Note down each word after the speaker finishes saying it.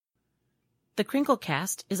The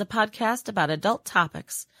Crinklecast is a podcast about adult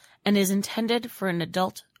topics and is intended for an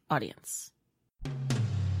adult audience.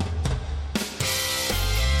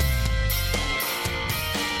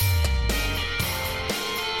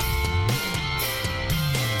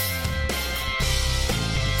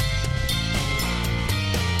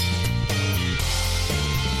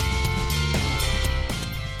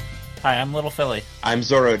 Hi, I'm Little Philly. I'm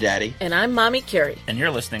Zorro Daddy. And I'm Mommy Carrie. And you're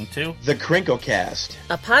listening to The Crinklecast,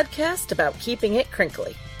 a podcast about keeping it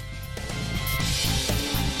crinkly.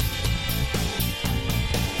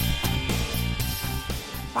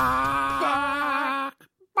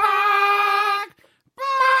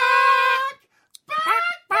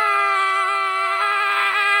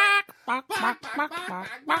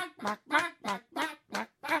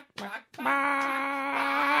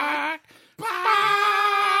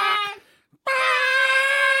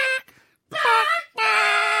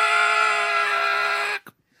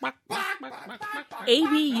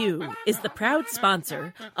 ABU is the proud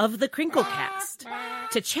sponsor of the Crinklecast.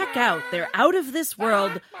 To check out their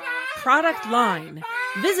out-of-this-world product line,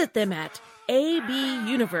 visit them at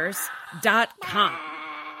abuniverse.com.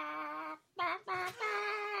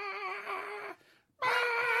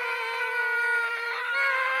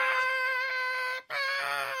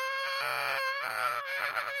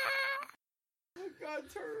 Oh God,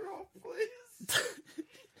 turn it off, please.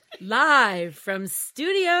 Live from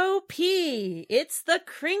Studio P, it's the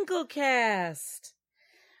Crinklecast.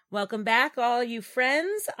 Welcome back, all you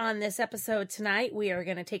friends. On this episode tonight, we are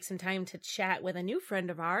going to take some time to chat with a new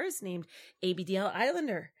friend of ours named ABDL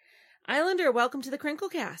Islander. Islander, welcome to the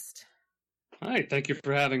Crinklecast. Hi, thank you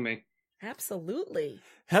for having me. Absolutely.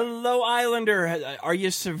 Hello, Islander. Are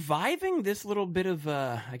you surviving this little bit of,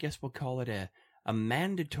 I guess we'll call it a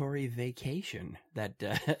mandatory vacation that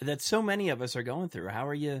that so many of us are going through? How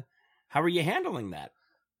are you handling that?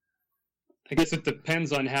 I guess it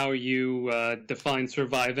depends on how you define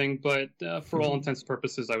surviving, but for all intents and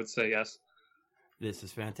purposes, I would say yes. This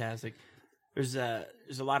is fantastic. There's a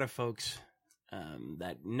lot of folks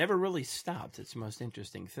that never really stopped. It's the most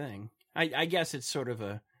interesting thing. I guess it's sort of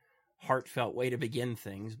a heartfelt way to begin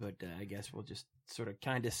things, but I guess we'll just sort of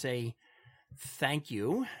kind of say thank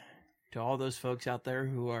you to all those folks out there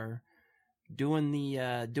who are doing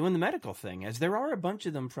the medical thing, as there are a bunch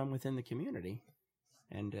of them from within the community,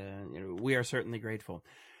 and we are certainly grateful.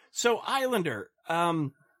 So, Islander,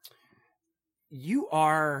 you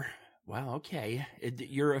are okay.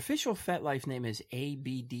 Your official FetLife name is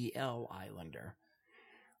ABDL Islander.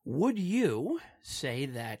 Would you say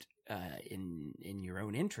that, in your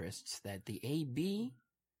own interests, that the AB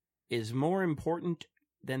is more important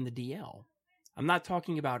than the DL? I'm not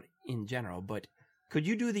talking about in general, but could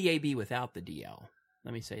you do the AB without the DL?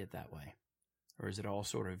 Let me say it that way. Or is it all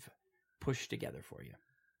sort of pushed together for you?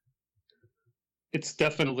 It's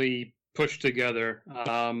definitely pushed together.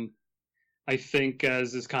 I think,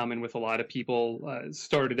 as is common with a lot of people,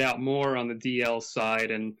 started out more on the DL side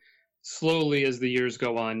and slowly, as the years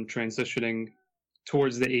go on, transitioning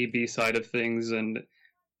towards the AB side of things. And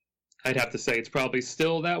I'd have to say it's probably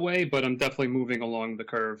still that way, but I'm definitely moving along the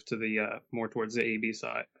curve to the more towards the AB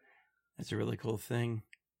side. That's a really cool thing.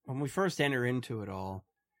 When we first enter into it all,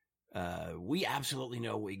 we absolutely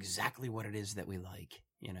know exactly what it is that we like,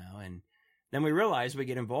 and then we realize we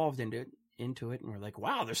get involved into it, and we're like,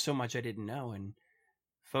 wow, there's so much I didn't know, and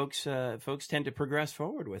folks tend to progress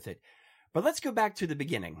forward with it. But let's go back to the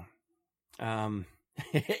beginning, in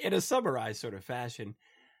a summarized sort of fashion.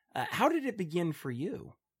 How did it begin for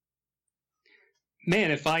you?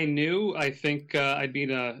 Man, if I knew, I think I'd be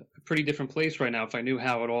in a pretty different place right now if I knew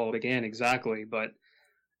how it all began exactly. But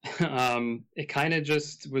it kind of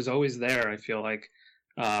just was always there, I feel like.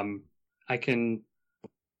 I can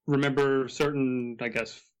remember certain, I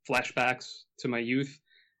guess, flashbacks to my youth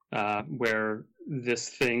where this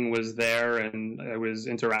thing was there and I was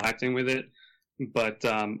interacting with it. But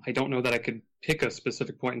I don't know that I could pick a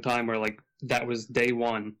specific point in time where, like, that was day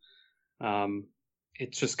one.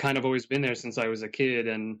 It's just kind of always been there since I was a kid,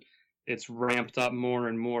 and it's ramped up more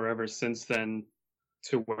and more ever since then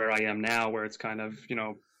to where I am now, where it's kind of,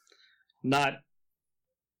 not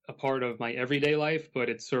a part of my everyday life, but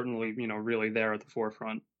it's certainly, really there at the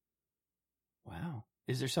forefront. Wow.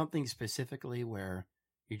 Is there something specifically where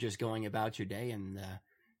you're just going about your day and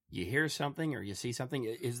you hear something or you see something?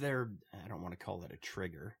 Is there, I don't want to call it a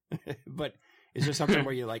trigger, but is there something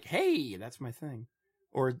where you're like, hey, that's my thing?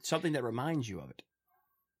 Or something that reminds you of it?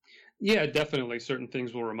 Yeah, definitely. Certain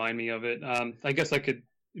things will remind me of it. I guess I could,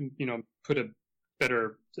 put a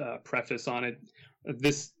better preface on it.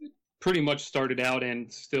 This pretty much started out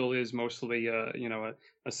and still is mostly, a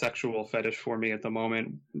sexual fetish for me at the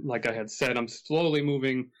moment. Like I had said, I'm slowly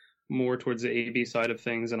moving more towards the AB side of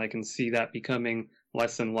things, and I can see that becoming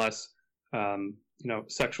less and less,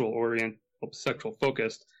 sexual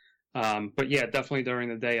focused. But yeah, definitely during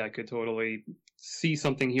the day, I could totally see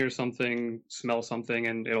something, hear something, smell something,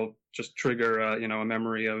 and it'll just trigger, a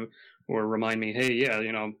memory of, or remind me, hey, yeah,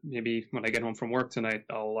 maybe when I get home from work tonight,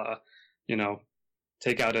 I'll,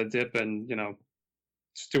 take out a dip and,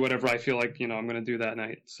 just do whatever I feel like, I'm going to do that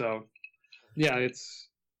night. So yeah, it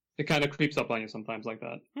kind of creeps up on you sometimes like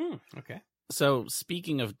that. Okay. So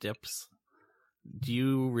speaking of dips, do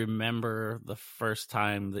you remember the first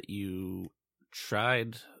time that you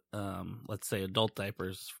tried, let's say adult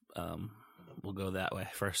diapers? We'll go that way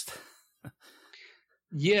first.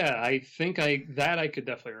 Yeah, I think I could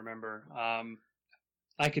definitely remember.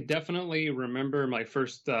 I could definitely remember my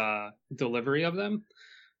first delivery of them.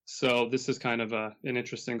 So this is kind of an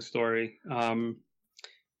interesting story.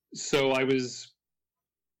 So I was,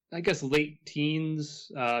 I guess, late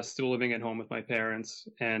teens, still living at home with my parents,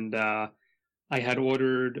 and I had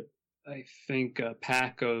ordered, I think, a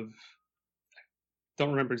pack of,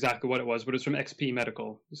 don't remember exactly what it was, but it's from XP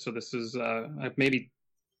Medical. So this is maybe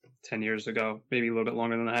 10 years ago, maybe a little bit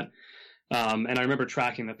longer than that. And I remember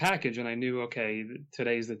tracking the package, and I knew, okay,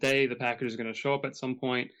 today's the day, the package is going to show up at some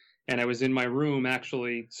point. And I was in my room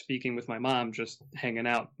actually speaking with my mom, just hanging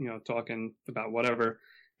out, talking about whatever.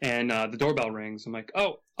 And the doorbell rings. I'm like,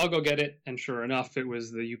 oh, I'll go get it. And sure enough, it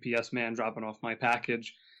was the UPS man dropping off my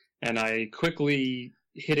package. And I quickly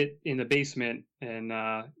hid it in the basement and,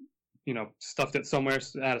 stuffed it somewhere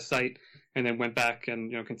out of sight, and then went back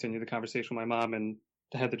and, continued the conversation with my mom, and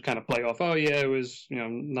had to kind of play off, oh yeah, it was,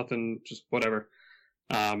 nothing, just whatever.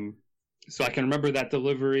 So I can remember that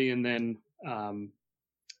delivery, and then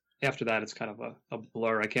after that, it's kind of a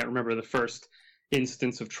blur. I can't remember the first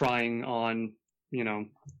instance of trying on,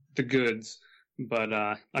 the goods, but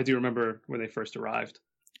I do remember when they first arrived.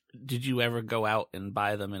 Did you ever go out and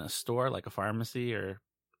buy them in a store, like a pharmacy, or?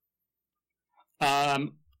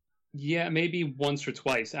 Yeah, maybe once or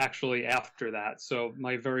twice actually after that. So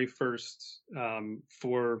my very first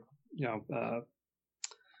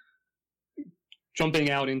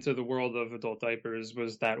jumping out into the world of adult diapers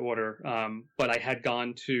was that order. But I had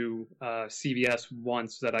gone to CVS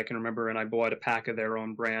once that I can remember, and I bought a pack of their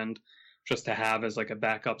own brand just to have as like a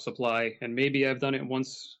backup supply. And maybe I've done it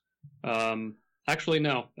once. Actually,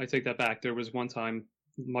 no, I take that back. There was one time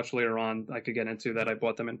much later on I could get into that I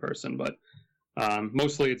bought them in person, but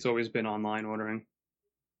mostly it's always been online ordering.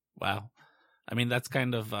 Wow. I mean, that's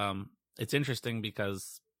kind of, it's interesting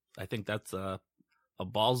because I think that's a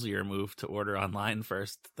ballsier move to order online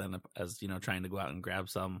first than trying to go out and grab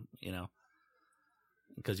some,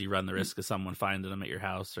 because you run the risk of someone finding them at your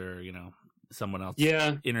house or, someone else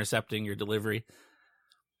intercepting your delivery.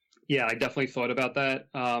 Yeah, I definitely thought about that.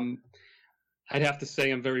 I'd have to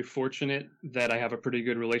say I'm very fortunate that I have a pretty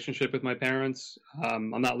good relationship with my parents. I'm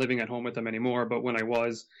not living at home with them anymore, but when I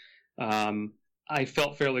was, I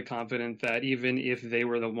felt fairly confident that even if they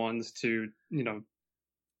were the ones to,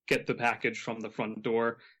 get the package from the front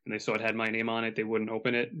door and they saw it had my name on it, they wouldn't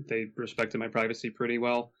open it. They respected my privacy pretty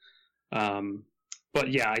well. But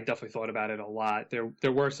yeah, I definitely thought about it a lot.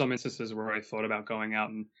 There were some instances where I thought about going out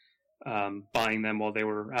and buying them while they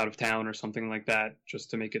were out of town or something like that, just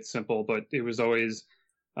to make it simple. But it was always,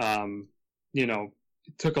 it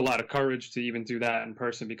took a lot of courage to even do that in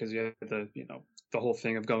person because you had the whole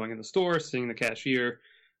thing of going in the store, seeing the cashier.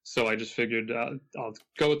 So I just figured I'll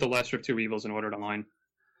go with the lesser of two evils and order it online.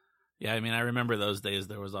 Yeah, I mean, I remember those days.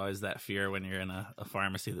 There was always that fear when you're in a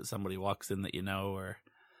pharmacy that somebody walks in that or,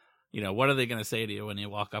 what are they going to say to you when you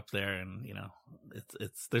walk up there? And,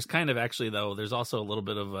 there's kind of actually, though, there's also a little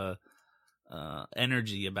bit of a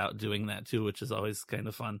energy about doing that too, which is always kind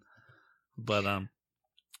of fun. But,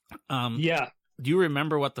 yeah. Do you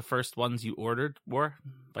remember what the first ones you ordered were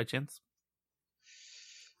by chance?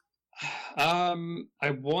 I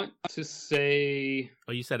want to say.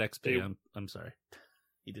 Oh, you said XP. I'm sorry.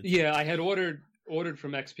 You did. Yeah, I had ordered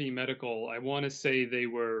from XP Medical. I want to say they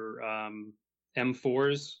were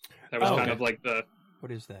M4s. That was kind of like the.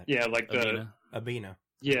 What is that? Yeah, like Abena.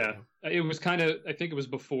 Yeah, it was kind of. I think it was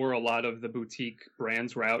before a lot of the boutique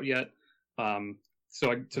brands were out yet.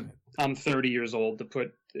 So I'm 30 years old, to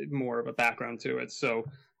put more of a background to it. So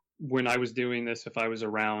when I was doing this, if I was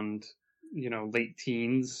around, late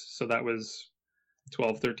teens, so that was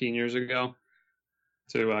 12, 13 years ago,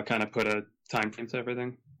 to kind of put a time frame to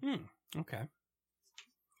everything. Okay.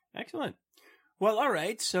 Excellent. Well, all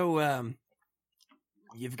right. So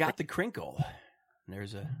you've got the crinkle.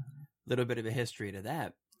 There's a little bit of a history to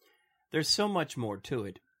that. there's so much more to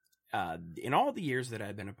it. In all the years that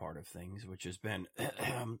I've been a part of things, which has been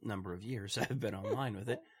a number of years I've been online with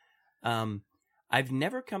it, I've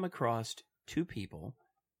never come across two people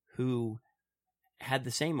who had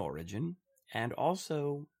the same origin and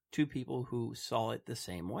also two people who saw it the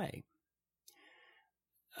same way.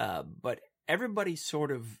 But everybody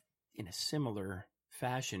sort of, in a similar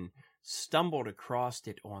fashion, stumbled across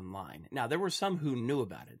it online. Now, there were some who knew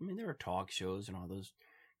about it. I mean, there were talk shows and all those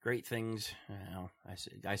great things.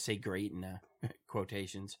 I say great in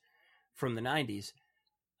quotations from the 90s.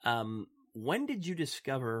 When did you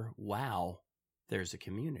discover, wow, there's a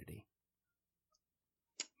community?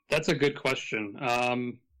 That's a good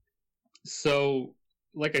question. So,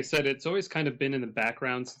 like I said, it's always kind of been in the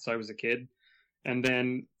background since I was a kid. And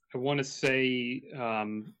then I want to say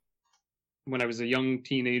when I was a young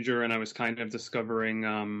teenager and I was kind of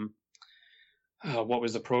discovering what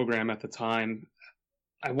was the program at the time,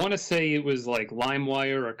 I want to say it was like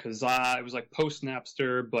LimeWire or Kazaa. It was like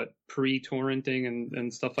post-Napster, but pre-torrenting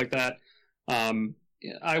and stuff like that.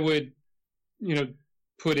 I would,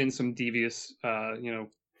 put in some devious,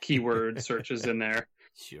 keyword searches in there.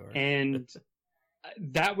 Sure. And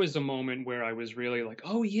that was a moment where I was really like,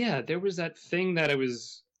 oh yeah, there was that thing that I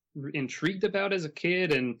was intrigued about as a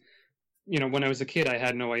kid. And, when I was a kid, I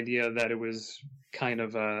had no idea that it was kind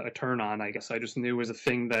of a turn on, I guess. I just knew it was a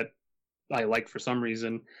thing that I liked for some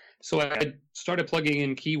reason. So I started plugging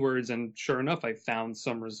in keywords, and sure enough, I found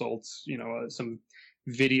some results, some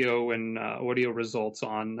video and audio results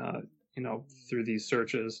on, through these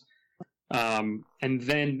searches. And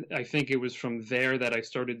then I think it was from there that I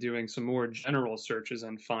started doing some more general searches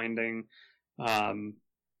and finding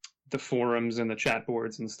the forums and the chat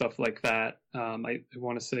boards and stuff like that. I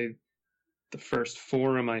want to say the first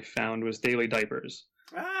forum I found was Daily Diapers.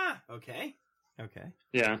 Ah, okay.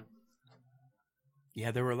 Yeah.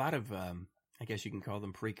 Yeah, there were a lot of, I guess you can call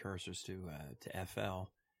them precursors to FL.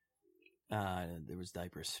 There was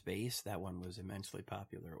Diaper Space. That one was immensely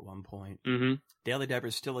popular at one point. Mm-hmm. Daily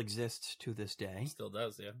Diapers still exists to this day. Still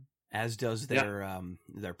does, yeah. As does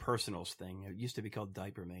their personals thing. It used to be called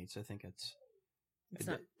Diaper Mates. I think it's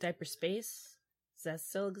not Diaper Space. Does that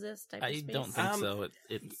still exist? Diaper I Space? don't think so.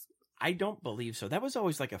 It's I don't believe so. That was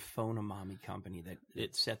always like a phone-a-mommy company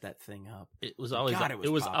that set that thing up. It was always God,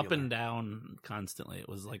 it was popular. up and down constantly. It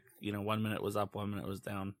was like 1 minute it was up, 1 minute it was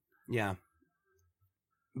down. Yeah.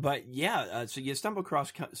 But yeah, so you stumble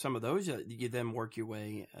across some of those. You then work your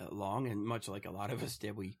way along, and much like a lot of us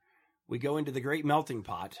did, we go into the great melting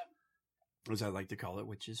pot, as I like to call it,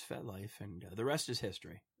 which is FetLife, and the rest is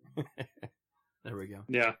history. There we go.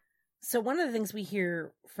 Yeah. So one of the things we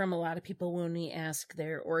hear from a lot of people when we ask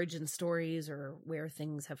their origin stories or where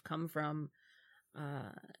things have come from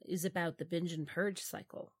is about the binge and purge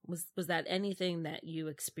cycle. Was that anything that you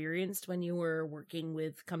experienced when you were working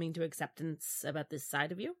with coming to acceptance about this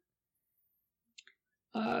side of you?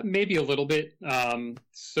 Maybe a little bit.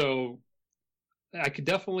 So I could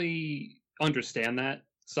definitely understand that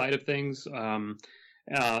side of things. And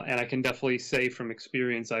I can definitely say from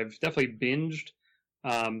experience, I've definitely binged.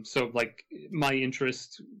 So like my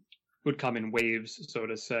interest would come in waves, so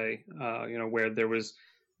to say, where there was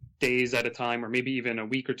days at a time or maybe even a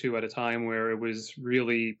week or two at a time where it was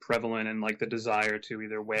really prevalent and like the desire to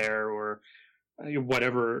either wear or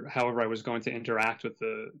however I was going to interact with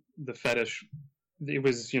the fetish. It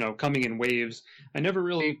was, coming in waves. I never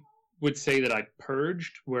really would say that I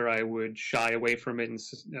purged, where I would shy away from it and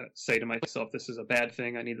say to myself, this is a bad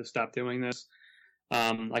thing. I need to stop doing this.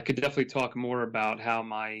 I could definitely talk more about how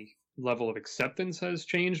my level of acceptance has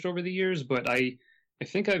changed over the years, but I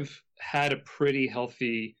think I've had a pretty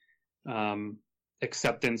healthy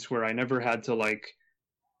acceptance where I never had to like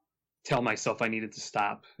tell myself I needed to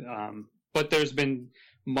stop. But there's been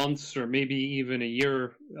months or maybe even a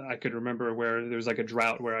year I could remember where there was like a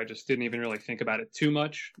drought where I just didn't even really think about it too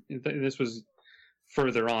much. This was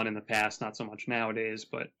further on in the past, not so much nowadays,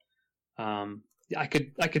 but I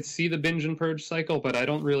could see the binge and purge cycle, but I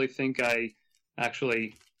don't really think I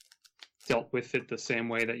actually dealt with it the same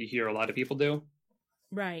way that you hear a lot of people do.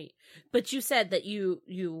 Right. But you said that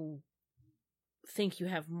you think you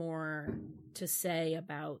have more to say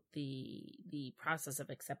about the process of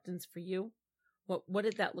acceptance for you. What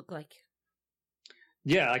did that look like?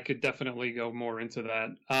 Yeah, I could definitely go more into that.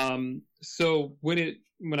 So when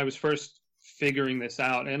I was first figuring this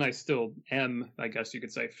out, and I still am, I guess you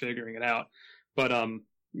could say, figuring it out, but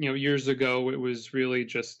years ago it was really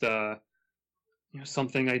just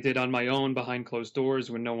something I did on my own behind closed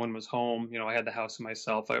doors when no one was home. I had the house to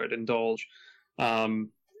myself. I would indulge, and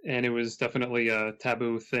it was definitely a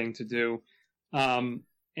taboo thing to do. And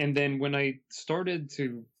then when I started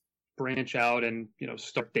to branch out and,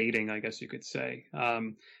 start dating, I guess you could say.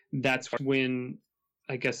 That's when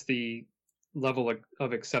I guess the level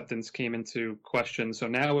of acceptance came into question. So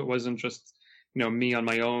now it wasn't just, me on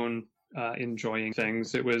my own enjoying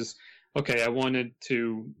things. It was, okay, I wanted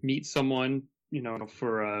to meet someone,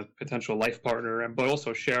 for a potential life partner, but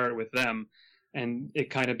also share it with them. And it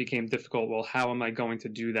kind of became difficult. Well, how am I going to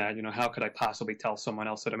do that? How could I possibly tell someone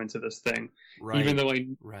else that I'm into this thing? Right.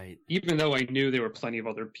 Even though I knew there were plenty of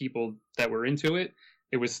other people that were into it,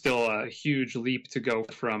 it was still a huge leap to go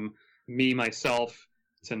from me, myself,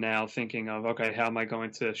 to now thinking of, okay, how am I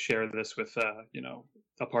going to share this with,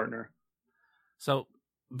 a partner? So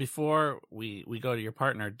before we go to your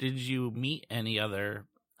partner, did you meet any other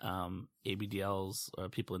ABDLs or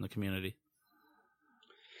people in the community?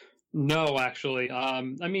 No, actually. I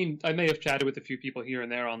mean, I may have chatted with a few people here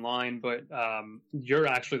and there online, but you're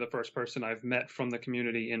actually the first person I've met from the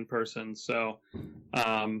community in person. So,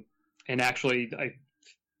 and actually,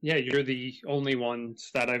 you're the only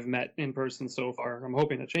ones that I've met in person so far. I'm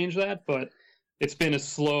hoping to change that, but it's been a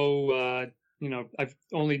slow, I've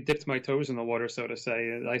only dipped my toes in the water, so to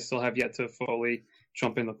say. I still have yet to fully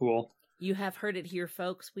jump in the pool. You have heard it here,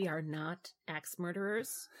 folks. We are not axe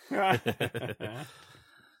murderers.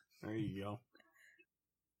 There you go.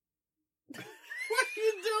 What are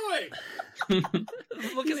you doing?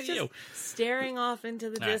 Looking He's at you. staring off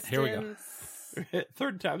into the All right, distance. here we go.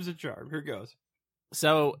 Third time's a charm. Here goes.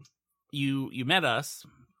 So you met us,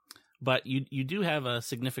 but you do have a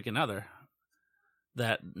significant other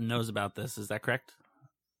that knows about this. Is that correct?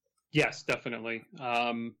 Yes, definitely.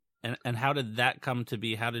 And how did that come to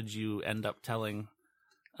be? How did you end up telling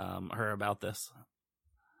her about this?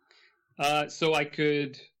 So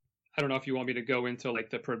I don't know if you want me to go into like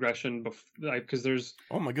the progression because there's.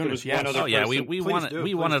 Oh my goodness! Yes. Oh yeah, we want it.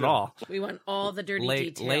 We want it all. We want all the dirty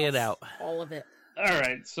details. Lay it out. All of it. All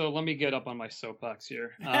right, so let me get up on my soapbox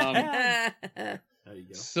here. There you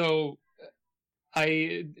go. So,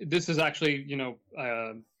 this is actually,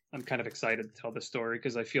 I'm kind of excited to tell this story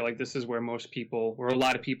because I feel like this is where a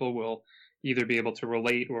lot of people will either be able to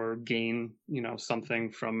relate or gain,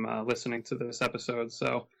 something from listening to this episode.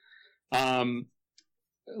 So,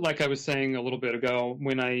 like I was saying a little bit ago,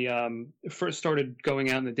 when I first started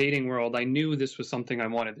going out in the dating world, I knew this was something I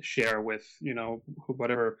wanted to share with,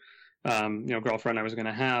 whatever, girlfriend I was going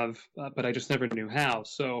to have, but I just never knew how.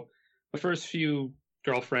 So the first few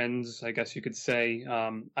girlfriends, I guess you could say,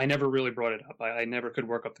 I never really brought it up. I never could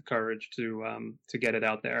work up the courage to get it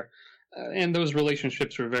out there. And those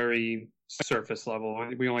relationships were very surface level.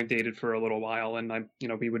 We only dated for a little while, and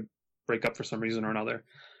we would break up for some reason or another.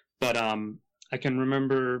 But I can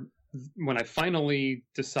remember when I finally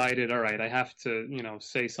decided, all right, I have to,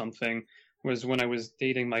 say something, was when I was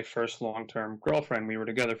dating my first long-term girlfriend. We were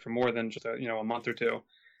together for more than just a month or two.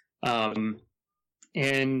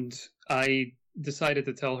 And I decided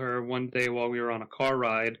to tell her one day while we were on a car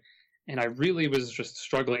ride, and I really was just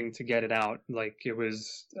struggling to get it out.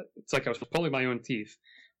 It's like I was pulling my own teeth.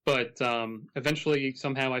 But eventually,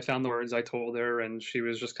 somehow I found the words. I told her, and she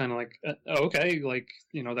was just kind of like, okay,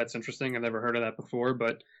 that's interesting. I've never heard of that before.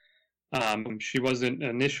 But she wasn't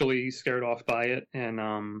initially scared off by it. And,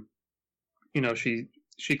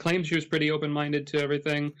 she claimed she was pretty open-minded to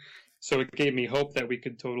everything. So it gave me hope that we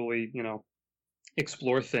could totally,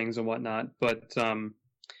 explore things and whatnot. But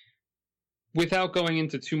without going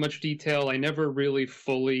into too much detail, I never really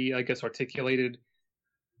fully, I guess, articulated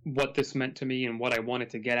what this meant to me and what I wanted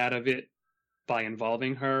to get out of it by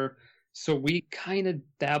involving her. So we kind of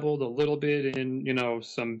dabbled a little bit in,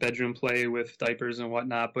 some bedroom play with diapers and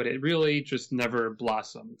whatnot, but it really just never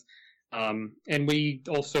blossomed. And we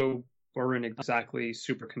also weren't exactly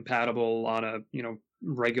super compatible on a,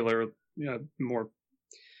 regular, more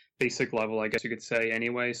basic level, I guess you could say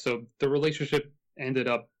anyway. So the relationship ended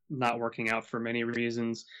up not working out for many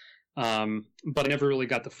reasons. But I never really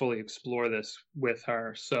got to fully explore this with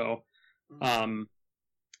her. So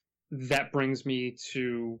that brings me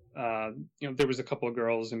to, there was a couple of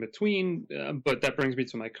girls in between, but that brings me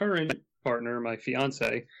to my current partner, my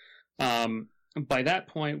fiance. By that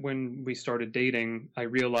point, when we started dating, I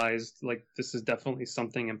realized this is definitely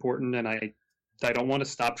something important, and I don't want to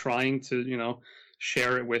stop trying to,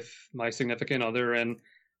 share it with my significant other. And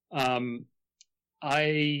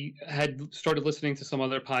I had started listening to some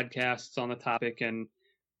other podcasts on the topic and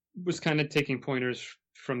was kind of taking pointers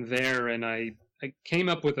from there. And I came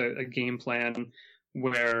up with a game plan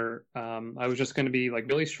where I was just going to be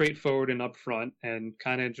really straightforward and upfront and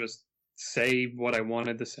kind of just say what I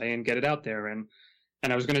wanted to say and get it out there. And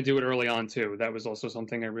I was going to do it early on too. That was also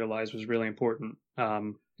something I realized was really important.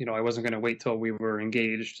 I wasn't going to wait till we were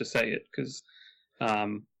engaged to say it because,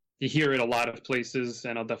 you hear it a lot of places,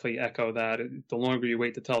 and I'll definitely echo that. The longer you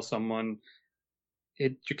wait to tell someone,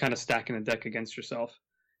 you're kind of stacking the deck against yourself.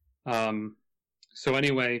 So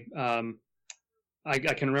anyway, I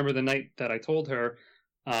can remember the night that I told her.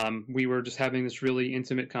 We were just having this really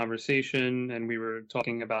intimate conversation, and we were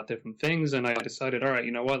talking about different things, and I decided, all right,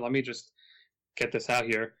 you know what, let me just get this out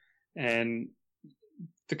here. And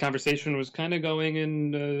the conversation was kind of going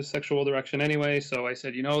in a sexual direction anyway, so I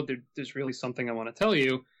said, there's really something I want to tell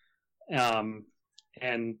you.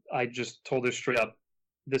 And I just told her straight up,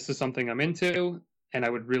 this is something I'm into, and I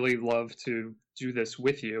would really love to do this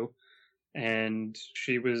with you. And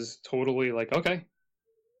she was totally like, okay,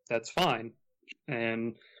 that's fine.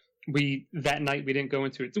 And that night we didn't go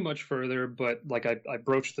into it too much further, but like I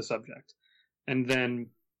broached the subject. And then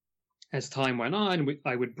as time went on,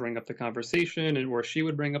 I would bring up the conversation, or she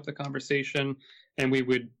would bring up the conversation, and we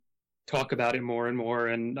would talk about it more and more.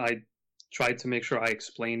 And I tried to make sure I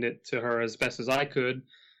explained it to her as best as I could,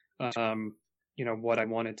 what I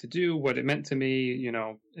wanted to do, what it meant to me,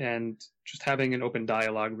 and just having an open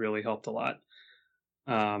dialogue really helped a lot.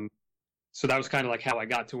 So that was kind of like how I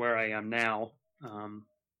got to where I am now.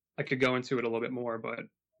 I could go into it a little bit more, but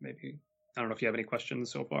maybe, I don't know if you have any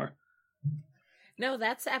questions so far. No,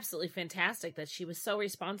 that's absolutely fantastic that she was so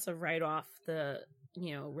responsive right off the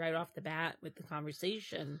bat with the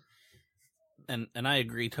conversation. And I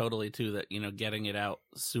agree totally too that, getting it out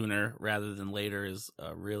sooner rather than later is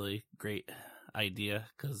a really great idea,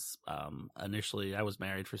 because initially I was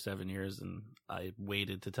married for 7 years and I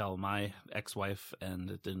waited to tell my ex-wife,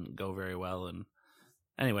 and it didn't go very well. And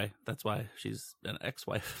anyway, that's why she's an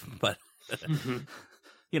ex-wife. But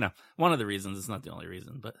one of the reasons, it's not the only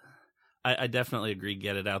reason, but I definitely agree,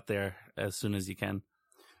 get it out there as soon as you can.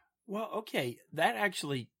 Well, okay, that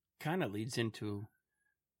actually kind of leads into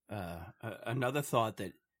another thought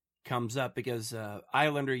that comes up, because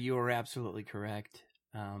Islander, you are absolutely correct.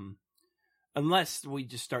 Unless we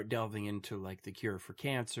just start delving into like the cure for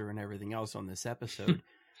cancer and everything else on this episode,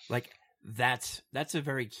 like that's a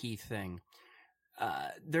very key thing.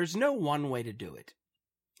 There's no one way to do it.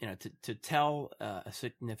 To tell a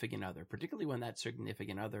significant other, particularly when that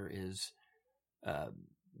significant other is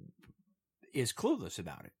clueless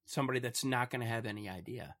about it, somebody that's not going to have any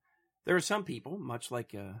idea. There are some people, much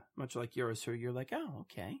like yours, who you're like, oh,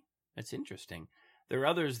 okay, that's interesting. There are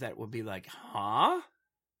others that would be like, huh?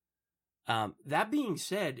 That being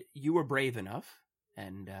said, you were brave enough,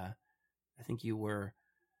 and I think you were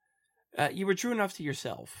true enough to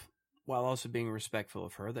yourself, while also being respectful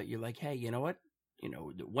of her, that you're like, hey, you know what?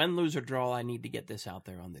 Win, lose, or draw, I need to get this out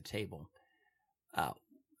there on the table.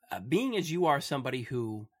 Being as you are somebody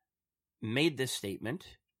who made this statement,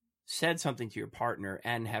 said something to your partner,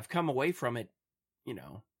 and have come away from it,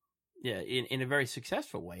 in a very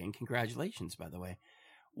successful way, and congratulations, by the way.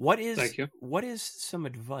 Thank you. What is some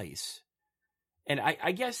advice? And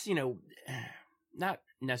I guess, not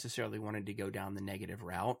necessarily wanting to go down the negative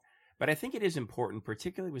route, but I think it is important,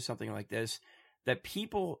 particularly with something like this, that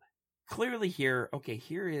people clearly hear, okay,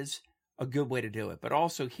 here is a good way to do it, but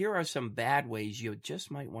also here are some bad ways you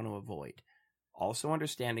just might want to avoid. Also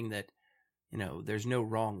understanding that, there's no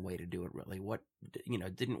wrong way to do it, really. What,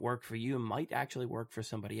 didn't work for you might actually work for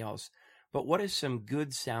somebody else. But what is some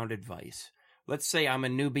good sound advice? Let's say I'm a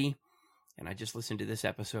newbie and I just listened to this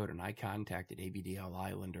episode and I contacted ABDL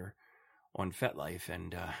Islander on FetLife,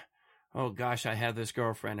 and oh gosh, I have this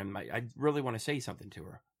girlfriend and I really want to say something to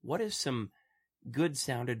her. What is some good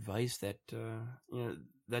sound advice that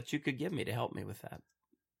that you could give me to help me with that?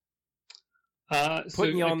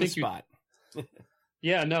 Putting you on the spot.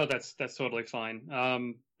 Yeah, no, that's totally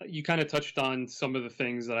fine. You kind of touched on some of the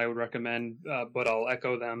things that I would recommend, but I'll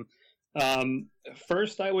echo them.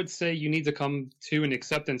 First, I would say you need to come to an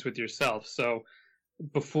acceptance with yourself. So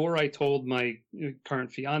before I told my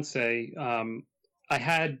current fiance, I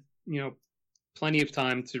had, plenty of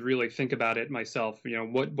time to really think about it myself.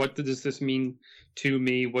 What does this mean to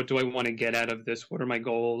me? What do I want to get out of this? What are my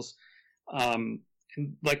goals? And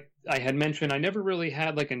like I had mentioned, I never really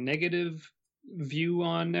had like a negative view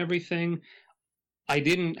on everything. I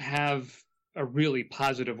didn't have a really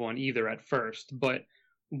positive one either at first, but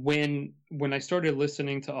when I started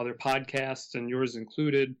listening to other podcasts, and yours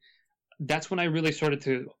included, that's when I really started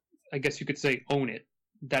to, I guess you could say, own it.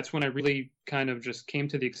 That's when I really kind of just came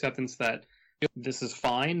to the acceptance that this is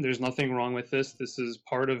fine. There's nothing wrong with this. This is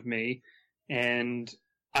part of me. And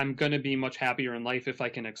I'm going to be much happier in life if I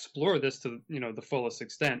can explore this to, the fullest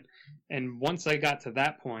extent. And once I got to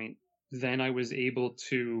that point, then I was able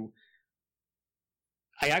to,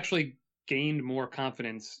 I actually gained more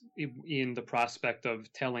confidence in the prospect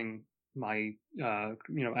of telling my,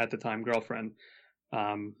 at the time girlfriend.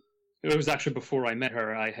 it was actually before I met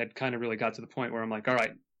her. I had kind of really got to the point where I'm like, all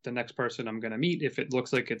right, the next person I'm going to meet, if it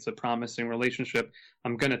looks like it's a promising relationship,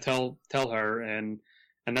 I'm going to tell her, and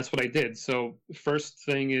that's what I did. So first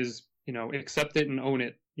thing is, accept it and own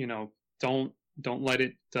it. Don't let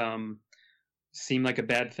it seem like a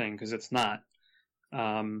bad thing, because it's not.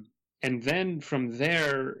 And then from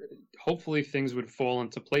there, hopefully things would fall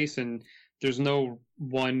into place, and there's no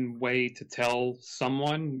one way to tell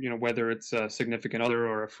someone, whether it's a significant other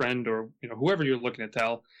or a friend or, whoever you're looking to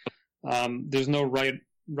tell. There's no right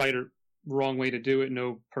or wrong way to do it,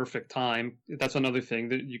 no perfect time. That's another thing,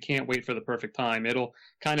 that you can't wait for the perfect time. It'll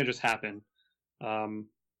kind of just happen.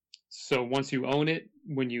 So once you own it,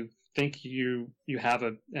 when you think you have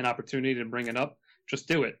an opportunity to bring it up, just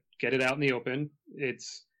do it. Get it out in the open.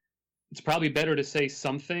 It's probably better to say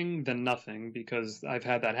something than nothing, because I've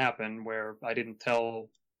had that happen where I didn't tell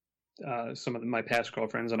some of my past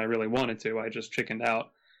girlfriends and I really wanted to. I just chickened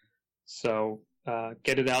out. So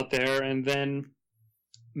get it out there, and then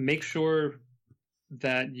make sure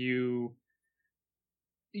that you're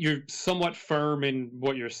somewhat firm in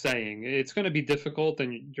what you're saying. It's going to be difficult,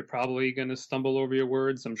 and you're probably going to stumble over your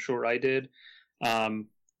words. I'm sure I did.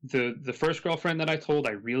 The first girlfriend that I told,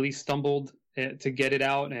 I really stumbled to get it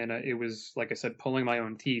out, and it was, like I said, pulling my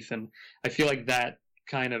own teeth. And I feel like that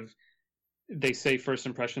kind of, they say first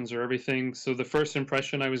impressions are everything. So the first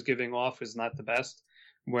impression I was giving off is not the best,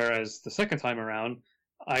 whereas the second time around,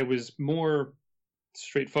 I was more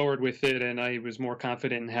straightforward with it, and I was more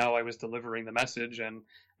confident in how I was delivering the message, and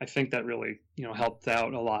I think that really, helped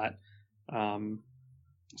out a lot.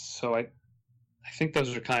 So I think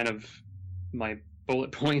those are kind of my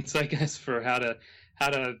bullet points, I guess, for how to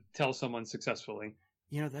tell someone successfully.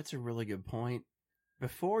 That's a really good point.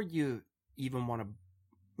 Before you even want to,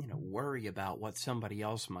 worry about what somebody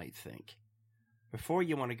else might think, before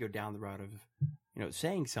you want to go down the route of,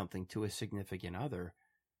 saying something to a significant other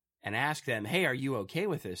and ask them, hey, are you okay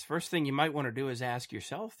with this? First thing you might want to do is ask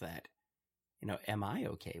yourself that, am I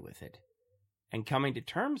okay with it? And coming to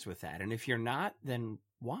terms with that. And if you're not, then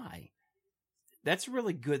why? That's a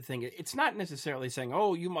really good thing. It's not necessarily saying,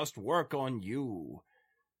 oh, you must work on you.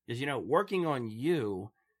 Because, working on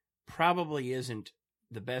you probably isn't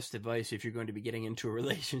the best advice if you're going to be getting into a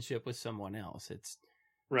relationship with someone else. It's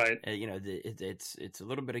right. It's a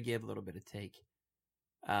little bit of give, a little bit of take.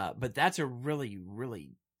 But that's a really,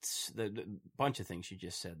 really the bunch of things you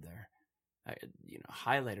just said there.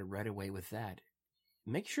 Highlighted right away with that.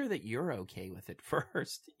 Make sure that you're okay with it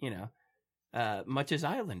first. Much as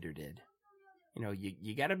Islander did.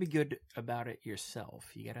 You got to be good about it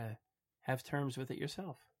yourself. You got to have terms with it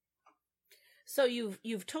yourself. So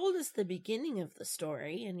you've told us the beginning of the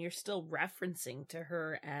story, and you're still referencing to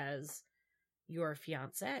her as your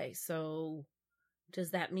fiancée. So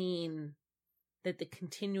does that mean that the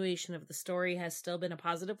continuation of the story has still been a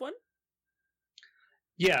positive one?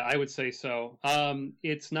 Yeah, I would say so.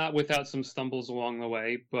 It's not without some stumbles along the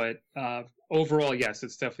way, but overall, yes,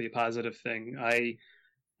 it's definitely a positive thing.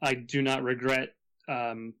 I do not regret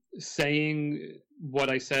saying what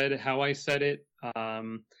I said, how I said it.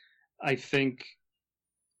 I think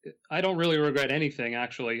I don't really regret anything,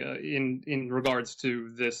 actually, in regards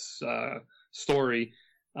to this story.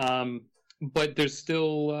 But there's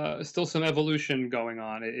still some evolution going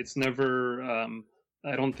on. It's never.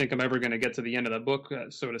 I don't think I'm ever going to get to the end of the book,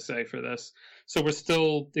 so to say, for this. So we're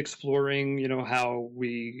still exploring, how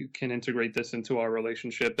we can integrate this into our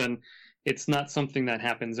relationship, and it's not something that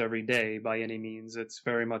happens every day by any means. It's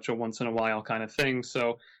very much a once in a while kind of thing.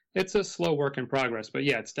 So it's a slow work in progress, but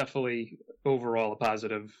yeah, it's definitely overall a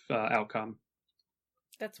positive outcome.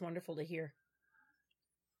 That's wonderful to hear.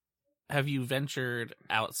 Have you ventured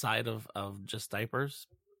outside of just diapers?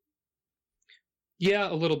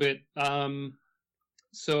 Yeah, a little bit.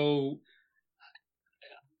 So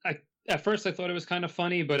at first I thought it was kind of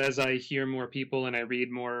funny, but as I hear more people and I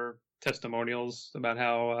read more testimonials about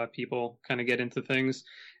how people kind of get into things,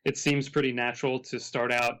 it seems pretty natural to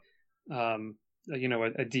start out, a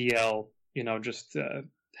DL, just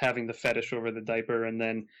having the fetish over the diaper, and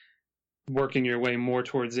then working your way more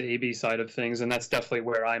towards the AB side of things. And that's definitely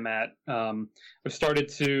where I'm at. I've started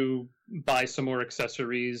to buy some more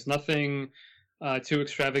accessories, nothing too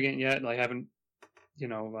extravagant yet. I haven't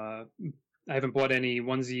bought any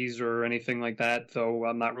onesies or anything like that, though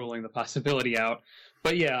I'm not ruling the possibility out.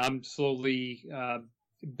 But yeah, I'm slowly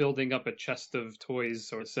building up a chest of toys,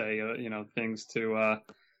 so to say, things to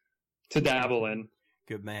dabble in.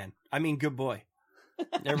 Good man. I mean, good boy.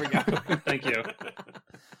 There we go. Thank you.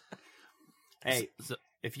 Hey,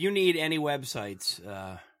 if you need any websites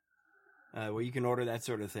where you can order that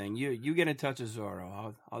sort of thing, you get in touch with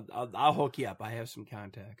Zorro. I'll hook you up. I have some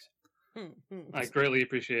contacts. I greatly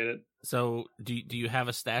appreciate it. So, do you have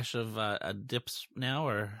a stash of dips now,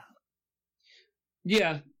 or?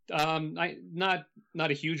 Yeah, I not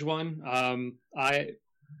a huge one. I'm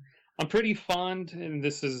pretty fond, and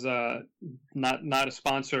this is not a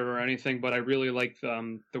sponsor or anything, but I really like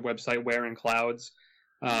the website Wearing Clouds.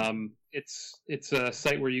 It's a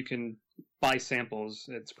site where you can buy samples.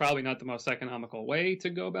 It's probably not the most economical way to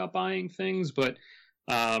go about buying things, but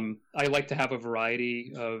I like to have a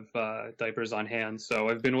variety of diapers on hand. So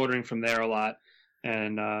I've been ordering from there a lot,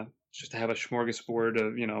 and just to have a smorgasbord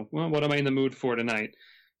of, well, what am I in the mood for tonight?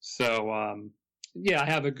 So yeah, I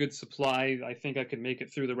have a good supply. I think I could make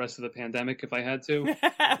it through the rest of the pandemic if I had to.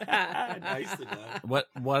 Nice to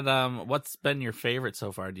know. What's been your favorite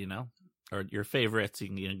so far? Do you know, or your favorites? You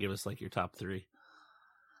can give us like your top 3.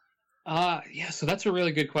 Yeah, so that's a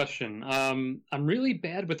really good question. I'm really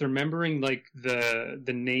bad with remembering like the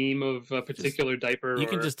name of a particular diaper. You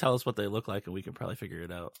can just tell us what they look like, and we can probably figure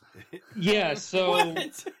it out. Yeah, so I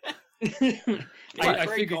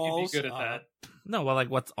figured you'd be good at that. No, well, like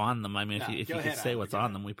what's on them. I mean, if you could say what's on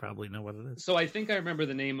on them, we probably know what it is. So I think I remember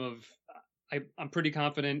the name of. I'm pretty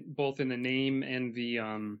confident both in the name and the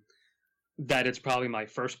that it's probably my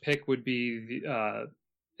first pick would be the.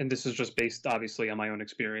 And this is just based obviously on my own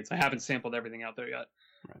experience. I haven't sampled everything out there yet,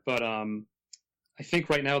 right. But I think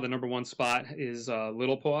right now the number 1 spot is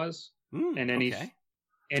Little Paws, and any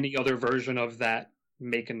other version of that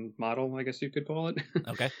make and model, I guess you could call it.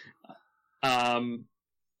 Okay. Man,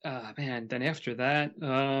 then after that,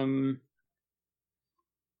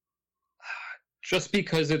 just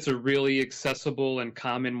because it's a really accessible and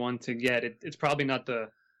common one to get, it's probably not the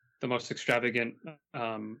most extravagant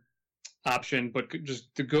option, but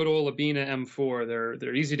just the good old Abina M4.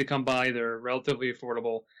 They're easy to come by. They're relatively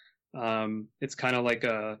affordable. It's kind of like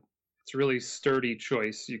it's a really sturdy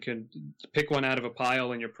choice. You can pick one out of a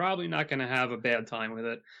pile, and you're probably not going to have a bad time with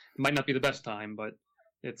it. It might not be the best time, but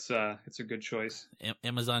it's a good choice.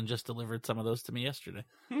 Amazon just delivered some of those to me yesterday.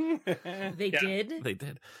 They did? They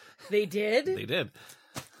did. They did? They did.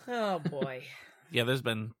 Oh, boy. Yeah, there's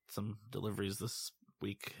been some deliveries this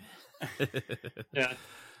week. Yeah.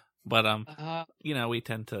 But, we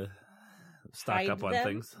tend to stock up on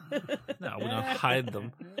things. No, we don't hide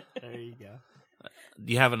them. There you go.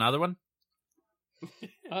 Do you have another one?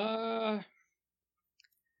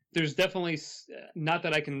 There's definitely not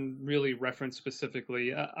that I can really reference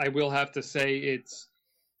specifically. I will have to say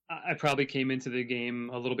I probably came into the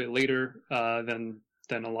game a little bit later than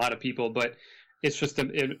a lot of people, but it's just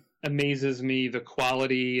it amazes me the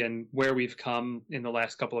quality and where we've come in the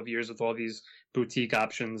last couple of years with all these boutique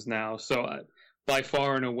options now. So by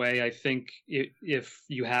far and away, I think if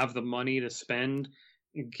you have the money to spend,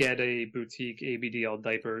 get a boutique ABDL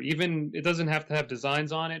diaper. Even it doesn't have to have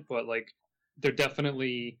designs on it, but like they're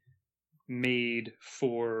definitely made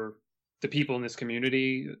for the people in this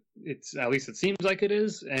community. It's at least it seems like it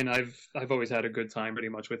is, and I've always had a good time pretty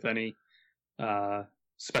much with any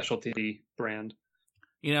specialty brand.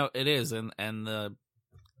 It is, and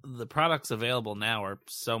the products available now are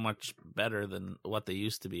so much better than what they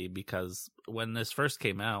used to be, because when this first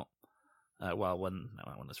came out, when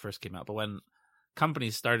this first came out, but when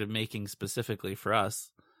companies started making specifically for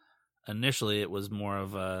us, initially it was more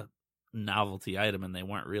of a novelty item, and they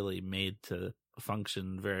weren't really made to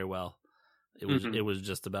function very well. It was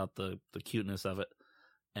just about the cuteness of it.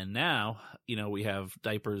 And now, we have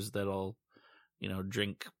diapers that'll,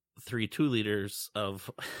 drink 3 2-liters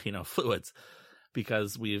of, fluids,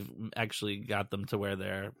 because we've actually got them to where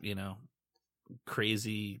they're,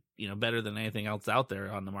 crazy, better than anything else out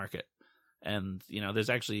there on the market. And, there's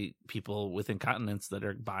actually people with incontinence that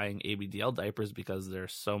are buying ABDL diapers because they're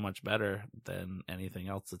so much better than anything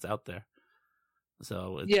else that's out there.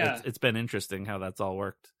 So it's been interesting how that's all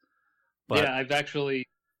worked. But, yeah, I've actually,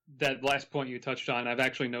 that last point you touched on, I've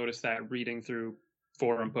actually noticed that reading through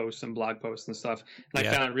forum posts and blog posts and stuff. And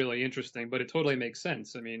I found it really interesting, but it totally makes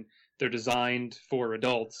sense. I mean, they're designed for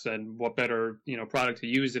adults, and what better, product to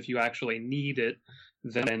use if you actually need it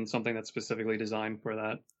than something that's specifically designed for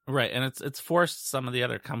that. Right, and it's forced some of the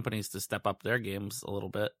other companies to step up their games a little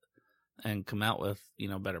bit and come out with,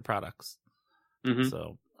 better products. Mm-hmm.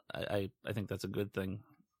 So I think that's a good thing.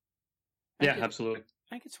 Yeah, absolutely.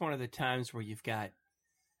 I think it's one of the times where you've got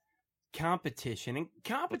competition, and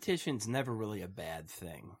competition's never really a bad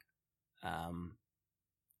thing.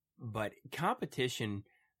 But competition,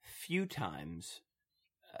 few times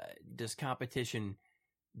does competition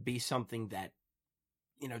be something that,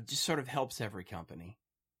 just sort of helps every company.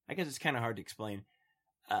 I guess it's kind of hard to explain.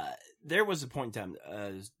 There was a point in time,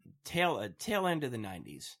 tail end of the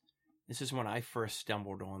 90s. This is when I first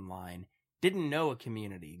stumbled online, didn't know a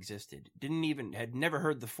community existed, had never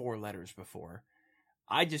heard the 4 letters before.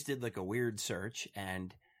 I just did like a weird search,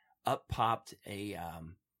 and up popped a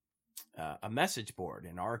message board,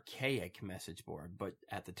 an archaic message board, but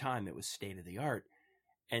at the time it was state of the art.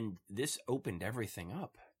 And this opened everything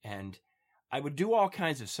up. And I would do all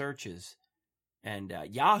kinds of searches, and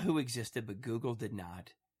Yahoo existed, but Google did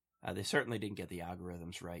not. They certainly didn't get the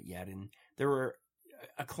algorithms right yet. And there were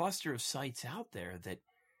a cluster of sites out there that,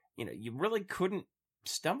 you really couldn't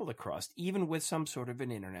stumble across, even with some sort of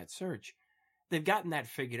an internet search. They've gotten that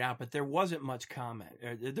figured out, but there wasn't much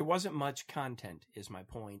there wasn't much content, is my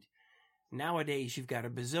point. Nowadays, you've got a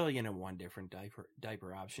bazillion and one different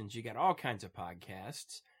diaper options. You got all kinds of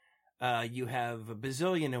podcasts. You have a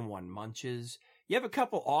bazillion and one munches. You have a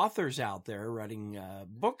couple authors out there writing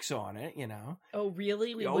books on it, Oh,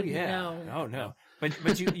 really? We Oh, wouldn't yeah. know. Oh, no.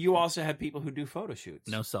 But you also have people who do photo shoots.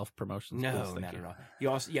 No self-promotion. No, skills, thank not you. at all. You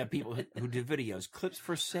also have people who do videos. Clips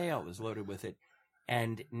for Sale is loaded with it.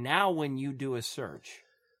 And now when you do a search,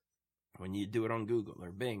 when you do it on Google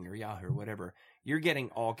or Bing or Yahoo or whatever, you're getting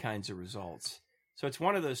all kinds of results. So it's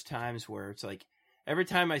one of those times where it's like, every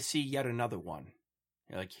time I see yet another one,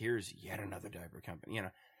 like, here's yet another diaper company,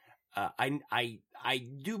 I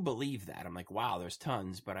do believe that. I'm like, wow, there's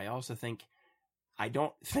tons, but I also think, I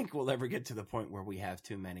don't think we'll ever get to the point where we have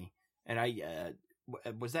too many. And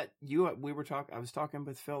was that you? I was talking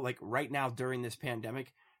with Phil, like right now during this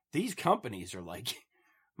pandemic, these companies are like,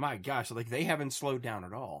 my gosh, like they haven't slowed down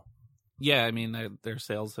at all. Yeah, I mean, their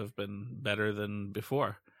sales have been better than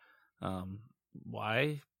before.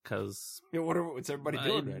 Why? Because What's everybody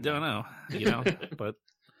doing? I Right don't now? know, but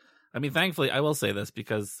I mean, thankfully, I will say this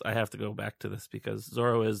because I have to go back to this because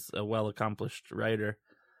Zorro is a well-accomplished writer,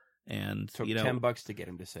 and Took $10 to get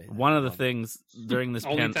him to say that. One of the things during this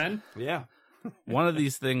Only 10? Yeah. one of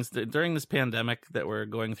these things during this pandemic that we're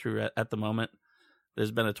going through at the moment,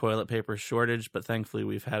 there's been a toilet paper shortage, but thankfully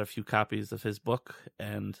we've had a few copies of his book,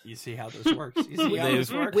 and You see how this works. You see how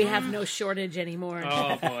this works. We have no shortage anymore.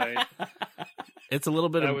 Oh, boy. it's a little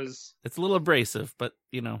bit it's a little abrasive, but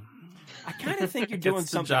I kind of think you're gets doing the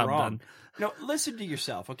something job wrong. done. No, listen to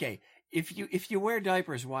yourself. Okay, if you wear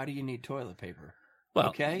diapers, why do you need toilet paper? Well,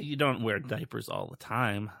 Okay. you don't wear diapers all the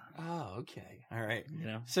time, Oh, okay, all right. you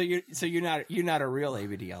know. So you're not a real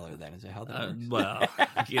ABDLer then? Is that how that works? Well,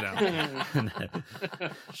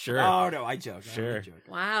 sure. Oh no, I joke. Sure. I joke.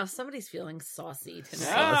 Wow, somebody's feeling saucy tonight.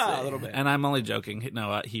 Ah, a little bit. And I'm only joking.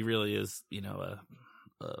 No, he really is,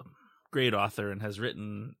 a great author and has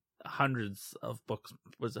written hundreds of books.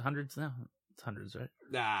 Was it hundreds now? It's hundreds, right?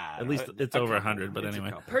 Nah, At least it's over 100, but It's a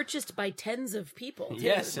anyway. couple. Purchased by tens of people. too.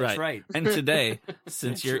 Yes, that's right. And today,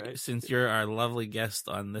 since That's right. you're our lovely guest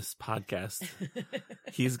on this podcast,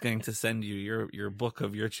 he's going to send you your book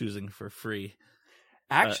of your choosing for free.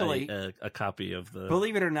 Actually, a copy of the.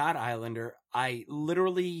 believe it or not, Islander, I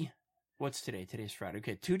literally, what's today? Today's Friday.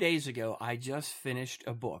 Okay, 2 days ago, I just finished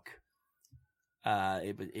a book.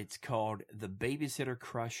 It's called The Babysitter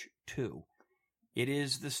Crush 2. It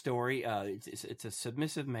is the story. It's a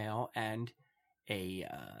submissive male and a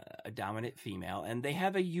dominant female, and they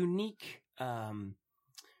have a unique.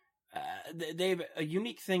 They have a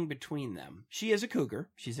unique thing between them. She is a cougar.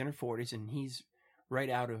 She's in her 40s, and he's right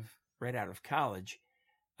out of college.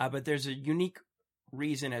 But there's a unique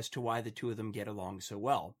reason as to why the two of them get along so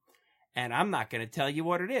well, and I'm not going to tell you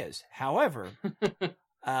what it is. However,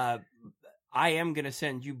 I am going to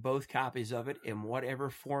send you both copies of it in whatever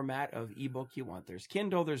format of ebook you want. There's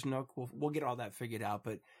Kindle, there's Nook. We'll get all that figured out,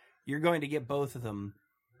 but you're going to get both of them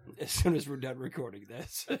as soon as we're done recording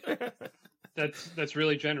this. That's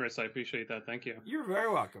really generous. I appreciate that. Thank you. You're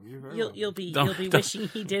very welcome. You'll be Don't- wishing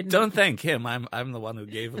he didn't. Don't thank him. I'm the one who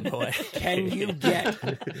gave him away. Can you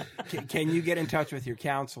get in touch with your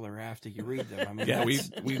counselor after you read them? I mean, Yeah,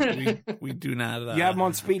 we do not. you have them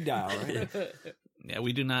on speed dial, right? Yeah,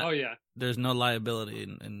 we do not. Oh, yeah. There's no liability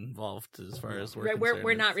involved as far as we're Right, concerned.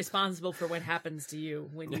 we're not responsible for what happens to you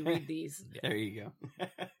when you read these. There you go.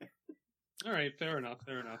 All right, fair enough.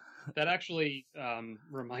 That actually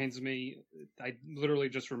reminds me, I literally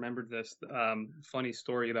just remembered this funny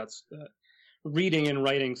story about reading and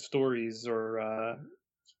writing stories, or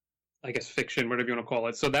I guess fiction, whatever you want to call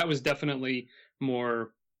it. So that was definitely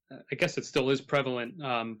more, I guess it still is prevalent,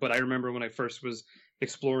 but I remember when I first was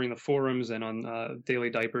exploring the forums and on Daily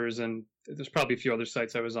Diapers, and there's probably a few other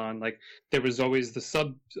sites I was on, like there was always the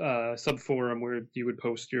sub forum where you would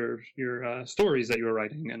post your stories that you were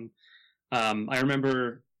writing. And I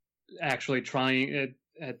remember actually trying it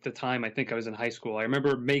at the time. I think I was in high school. I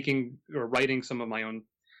remember making or writing some of my own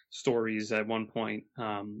stories at one point.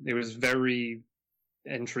 It was very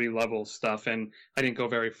entry level stuff, and I didn't go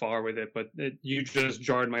very far with it. But you just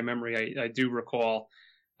jarred my memory. I do recall,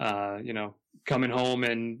 coming home,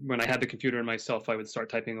 and when I had the computer and myself, I would start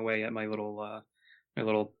typing away at my little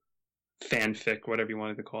fanfic, whatever you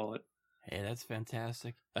wanted to call it. Hey, that's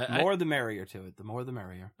fantastic. The more the merrier to it. The more the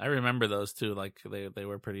merrier. I remember those too. Like they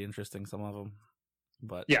were pretty interesting, some of them.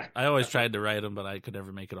 But yeah, I always tried to write them, but I could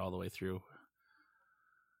never make it all the way through.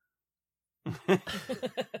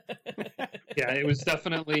 Yeah, it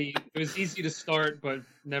was easy to start, but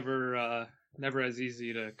never as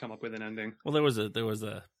easy to come up with an ending. Well, there was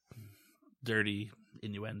a dirty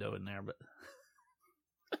innuendo in there, but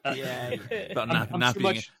yeah, about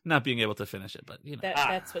not being able to finish it. But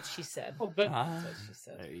that's what she said. Oh, but That's what she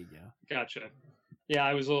said. there you go. Gotcha. Yeah,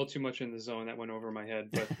 I was a little too much in the zone. That went over my head,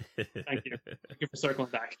 but thank you. Thank you for circling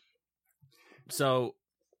back. So,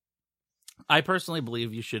 I personally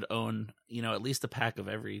believe you should own, at least a pack of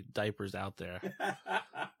every diapers out there.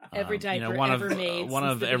 Every diaper ever made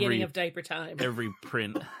since the beginning of diaper time. Every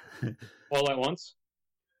print. All at once?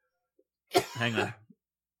 Hang on.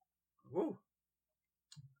 Woo.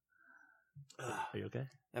 Are you okay?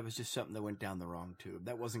 That was just something that went down the wrong tube.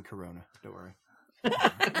 That wasn't Corona. Don't worry.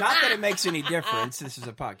 Not that it makes any difference. This is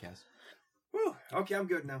a podcast. Woo. Okay, I'm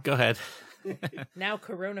good now. Go ahead. Now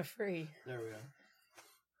Corona free. There we go.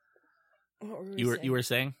 What were You were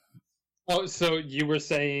saying? Oh, so you were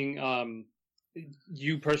saying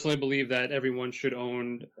you personally believe that everyone should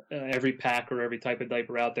own every pack or every type of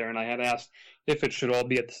diaper out there, and I had asked if it should all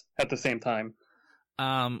be at the same time.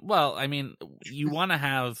 Well, I mean, you want to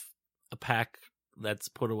have a pack that's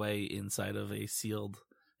put away inside of a sealed,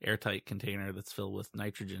 airtight container that's filled with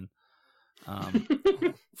nitrogen,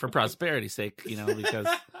 for prosperity's sake, because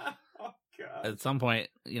at some point,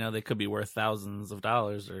 they could be worth thousands of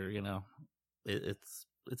dollars, or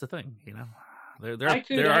it's a thing,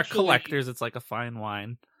 there are collectors. It's like a fine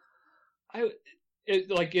wine.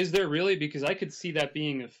 Is there really? Because I could see that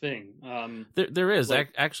being a thing. There is.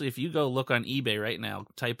 Actually, if you go look on eBay right now,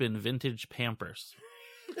 type in vintage Pampers.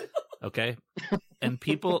 Okay, and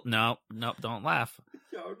people, no, don't laugh.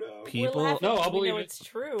 Oh, no. People, I'll believe it. It's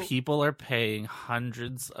true. People are paying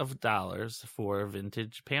hundreds of dollars for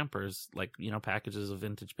vintage Pampers, like packages of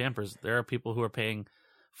vintage Pampers. There are people who are paying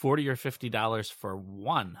 $40 or $50 for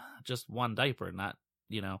just one diaper, not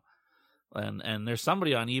and there's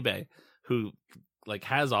somebody on eBay who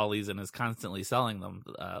has all these and is constantly selling them.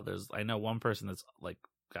 I know one person that's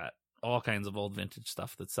got all kinds of old vintage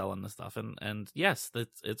stuff that's selling this stuff, and yes,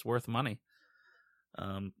 it's worth money.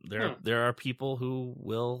 There are people who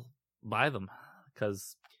will buy them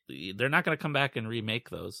because they're not going to come back and remake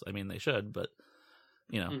those. I mean, they should, but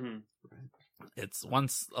Mm-hmm. it's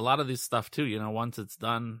once a lot of this stuff too. Once it's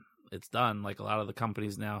done, it's done. Like a lot of the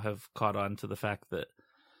companies now have caught on to the fact that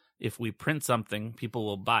if we print something, people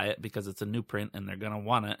will buy it because it's a new print and they're going to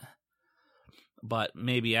want it. But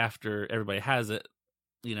maybe after everybody has it,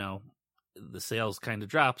 the sales kind of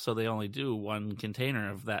drop, so they only do one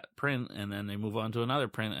container of that print, and then they move on to another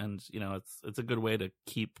print, and it's a good way to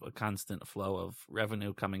keep a constant flow of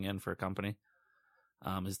revenue coming in for a company.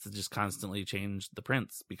 Is to just constantly change the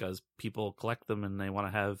prints because people collect them and they want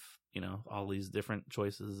to have all these different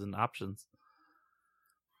choices and options.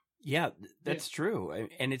 Yeah, that's true,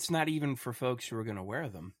 and it's not even for folks who are going to wear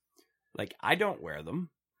them. Like, I don't wear them,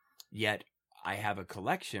 yet I have a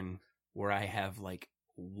collection where I have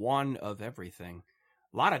one of everything.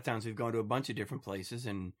 A lot of times we've gone to a bunch of different places,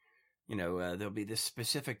 and there'll be this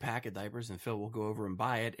specific pack of diapers, and Phil will go over and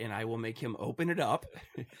buy it, and I will make him open it up,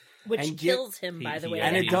 which kills him, by the way.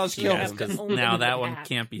 And it does kill him because now that one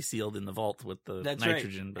can't be sealed in the vault with the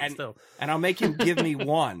nitrogen, right. but still. And I'll make him give me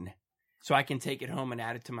one, so I can take it home and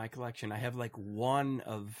add it to my collection. I have one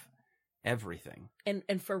of everything.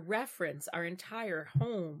 And for reference, our entire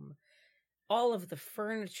home, all of the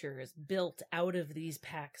furniture is built out of these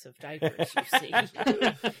packs of diapers, you see.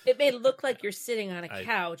 It may look like you're sitting on a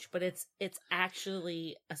couch, but it's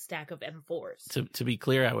actually a stack of M4s. To be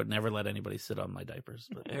clear, I would never let anybody sit on my diapers.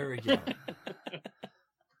 But there we go.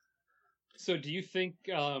 So do you think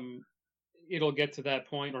it'll get to that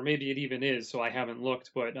point, or maybe it even is, so I haven't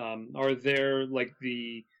looked, but are there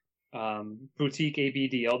the boutique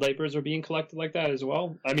ABDL diapers are being collected like that as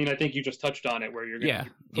well? I mean, I think you just touched on it where you're going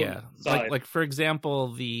yeah. Like for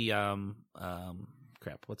example, the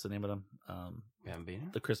what's the name of them? Bambino?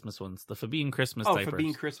 The Christmas ones, the Fabine Christmas diapers. Oh,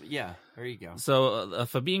 Fabine Christmas. Yeah, there you go. So a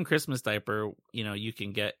Fabine Christmas diaper, you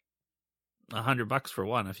can get $100 for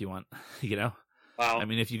one if you want. Wow. I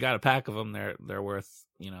mean, if you got a pack of them, they're worth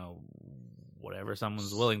whatever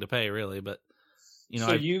someone's willing to pay, really. But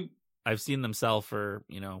so I've seen them sell for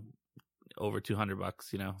over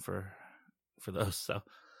 $200, for those. So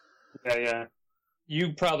Yeah.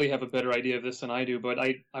 You probably have a better idea of this than I do, but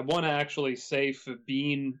I want to actually say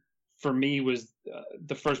Fabine, for me, was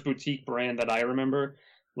the first boutique brand that I remember.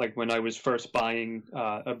 Like when I was first buying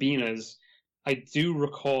Abinas, I do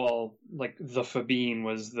recall like the Fabine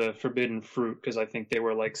was the forbidden fruit because I think they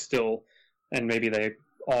were like still, and maybe they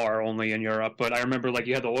are only in Europe, but I remember like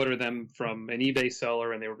you had to order them from an eBay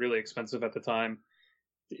seller and they were really expensive at the time.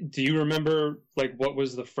 Do you remember like what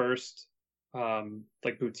was the first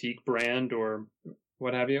like boutique brand or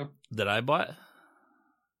what have you? that I bought.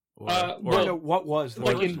 So what was the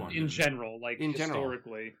Like first one? in general, like In general.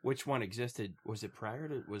 historically. Which one existed? Was it prior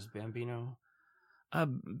to? Was Bambino?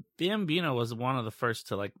 Bambino was one of the first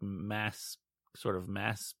to like mass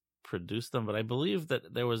produce them, but I believe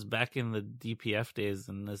that there was back in the DPF days,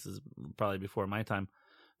 and this is probably before my time,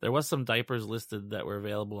 there was some diapers listed that were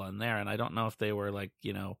available on there, and I don't know if they were like,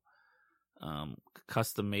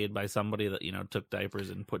 custom made by somebody that, took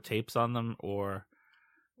diapers and put tapes on them or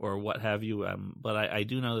what have you. But I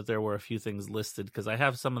do know that there were a few things listed because I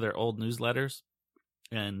have some of their old newsletters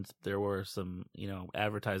and there were some,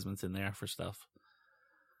 advertisements in there for stuff.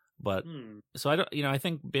 But so I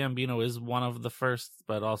think Bambino is one of the first,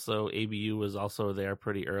 but also ABU was also there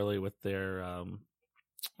pretty early with their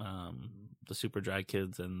the Super Dry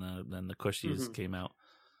Kids, and then the Cushies came out.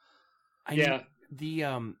 Yeah.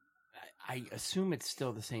 I assume it's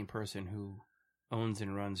still the same person who owns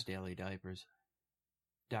and runs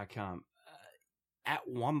DailyDiapers.com. At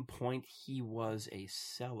one point, he was a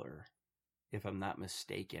seller, if I'm not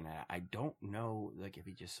mistaken. I don't know, like if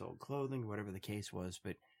he just sold clothing, whatever the case was,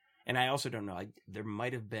 but. And I also don't know. There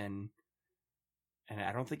might have been, and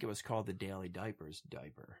I don't think it was called the Daily Diapers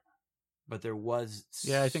diaper, but there was.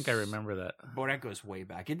 Yeah, I think I remember that. Boy, that goes way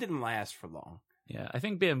back. It didn't last for long. Yeah, I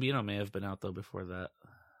think Bambino may have been out though before that.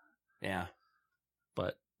 Yeah,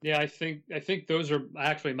 but yeah, I think those are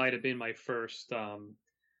actually might have been my first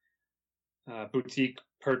boutique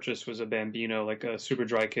purchase was a Bambino, like a Super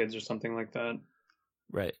Dry Kids or something like that.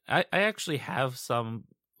 Right. I actually have some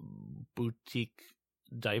boutique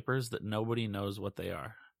diapers that nobody knows what they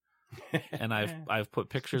are, and I've put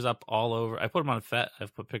pictures up all over. I put them on FET.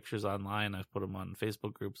 I've put pictures online. I've put them on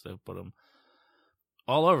Facebook groups. I've put them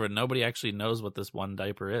all over. Nobody actually knows what this one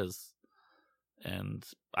diaper is, and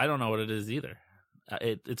I don't know what it is either.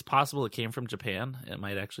 It's possible it came from Japan. It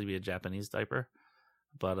might actually be a Japanese diaper,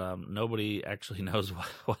 but nobody actually knows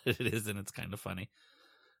what it is, and it's kind of funny.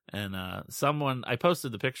 And I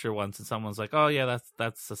posted the picture once, and someone's like, "Oh yeah,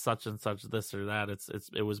 that's a such and such this or that.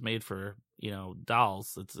 It was made for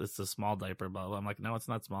dolls. It's a small diaper." Blah blah. I'm like, "No, it's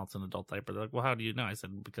not small. It's an adult diaper." They're like, "Well, how do you know?" I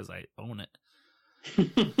said, "Because I own it."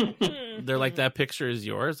 They're like, "That picture is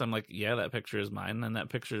yours?" I'm like, "Yeah, that picture is mine, and that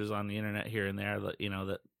picture is on the internet here and there.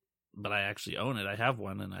 That but I actually own it. I have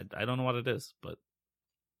one, and I don't know what it is. But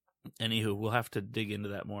anywho, we'll have to dig into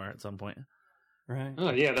that more at some point." Right.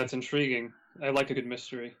 Oh yeah, that's intriguing. I like a good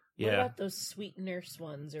mystery. What Yeah. about those Sweet Nurse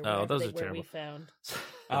ones or whatever those they are were terrible. we found?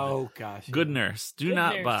 Oh gosh. Good Nurse. Do Good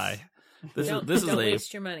not Nurse. buy. This Don't is waste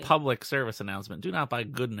a your money. public service announcement. Do not buy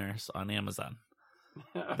Good Nurse on Amazon.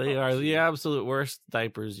 They are the absolute worst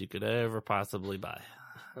diapers you could ever possibly buy.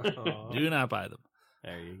 Oh, Do not buy them.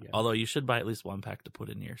 there you go. Although you should buy at least one pack to put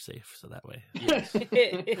in your safe, so that way. Yes.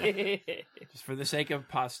 Just for the sake of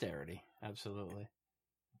posterity. Absolutely.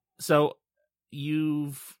 So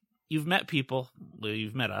you've met people. Well,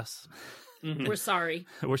 you've met us. We're sorry.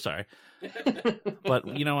 We're sorry, but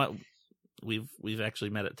you know what? We've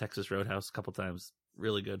actually met at Texas Roadhouse a couple times.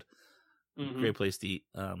 Really good. Great place to eat.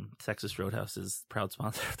 Texas Roadhouse is proud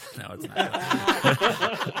sponsor. No, it's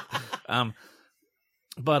not.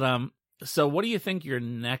 So what do you think your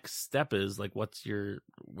next step is? Like, where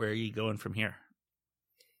are you going from here?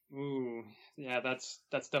 Ooh, yeah, that's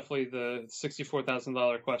definitely the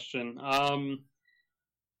 $64,000 question.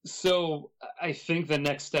 So I think the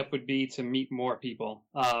next step would be to meet more people.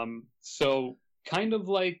 So kind of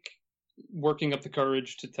like working up the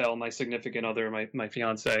courage to tell my significant other, my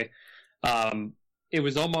fiance. It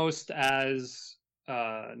was almost as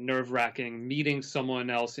nerve-wracking meeting someone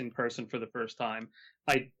else in person for the first time.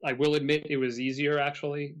 I will admit it was easier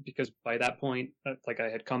actually, because by that point, like I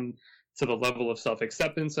had come to the level of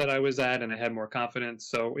self-acceptance that I was at, and I had more confidence.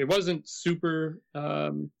 So it wasn't super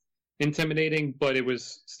intimidating, but it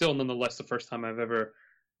was still nonetheless the first time I've ever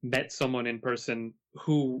met someone in person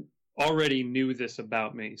who already knew this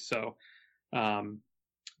about me. So,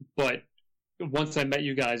 but once I met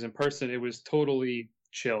you guys in person, it was totally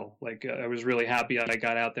chill. Like I was really happy that I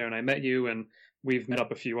got out there and I met you, and we've met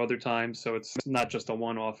up a few other times. So it's not just a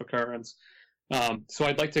one-off occurrence. So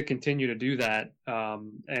I'd like to continue to do that.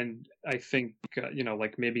 And I think,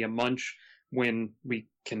 like maybe a munch when we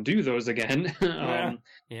can do those again,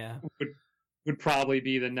 Yeah. would probably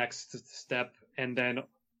be the next step. And then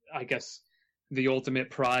I guess the ultimate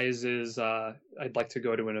prize is I'd like to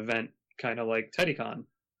go to an event kind of like TeddyCon.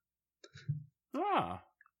 Ah,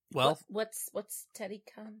 Well, what's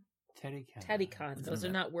TeddyCon? TeddyCon. TeddyCon. Those are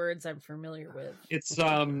not words I'm familiar with. It's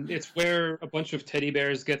where a bunch of teddy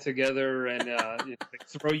bears get together and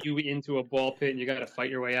throw you into a ball pit and you got to fight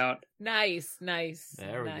your way out. Nice.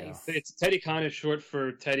 There we go. It's TeddyCon is short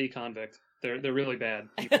for Teddy Convict. They're really bad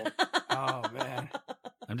people. Oh man,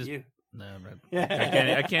 I'm just you. no,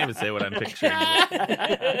 I can't even say what I'm picturing.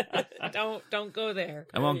 Don't go there.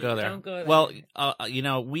 I won't go there. Don't go there. Well,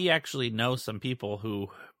 we actually know some people who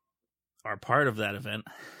are part of that event.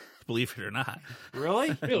 Believe it or not.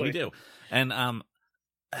 Really? We do. And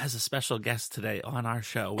as a special guest today on our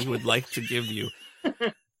show, we would like to give you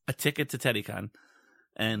a ticket to TeddyCon,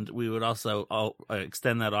 and we would also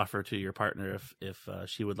extend that offer to your partner if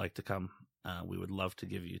she would like to come. We would love to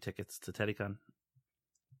give you tickets to TeddyCon.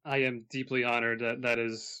 I am deeply honored.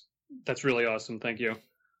 That's really awesome. Thank you.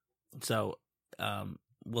 So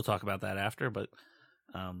we'll talk about that after, but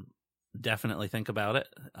definitely think about it.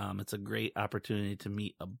 It's a great opportunity to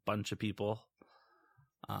meet a bunch of people.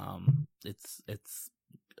 It's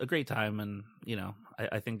a great time, and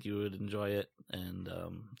I think you would enjoy it. And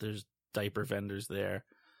there's diaper vendors there,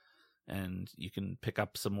 and you can pick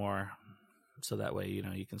up some more, so that way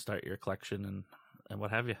you can start your collection and what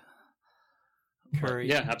have you. Curry,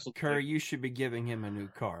 yeah, absolutely. Curry, you should be giving him a new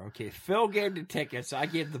car. Okay, Phil gave the tickets. I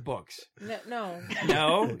gave the books. No.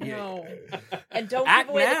 No. And don't Act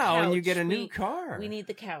give away the now, couch. and you get a new car. We need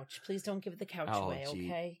the couch. Please don't give the couch away. Gee.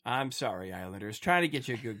 Okay. I'm sorry, Islanders. Trying to get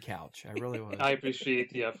you a good couch. I really was. I appreciate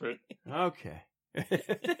the effort. Okay.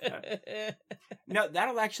 No,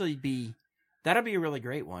 that'll be a really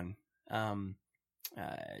great one.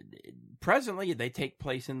 Presently, they take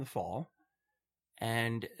place in the fall,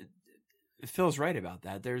 and Phil's right about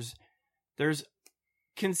that. There's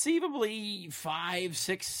conceivably 5,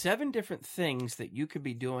 6, 7 different things that you could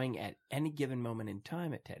be doing at any given moment in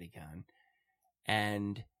time at TeddyCon,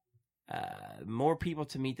 and more people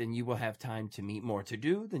to meet than you will have time to meet, more to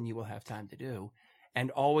do than you will have time to do, and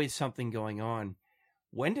always something going on.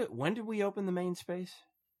 When did we open the main space?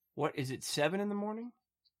 What is it? 7 in the morning,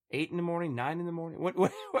 8 in the morning, 9 in the morning?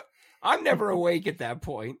 What? I'm never awake at that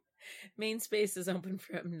point. Main space is open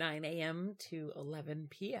from 9 a.m. to 11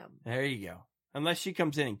 p.m. There you go. Unless she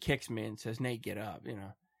comes in and kicks me and says, Nate, get up,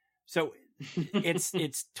 So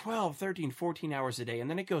it's 12, 13, 14 hours a day,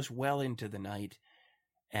 and then it goes well into the night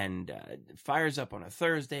and fires up on a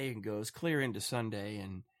Thursday and goes clear into Sunday,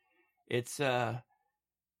 and it's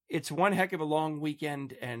one heck of a long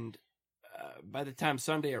weekend, and by the time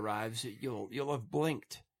Sunday arrives, you'll have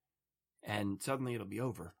blinked, and suddenly it'll be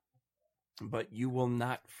over. But you will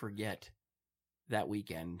not forget that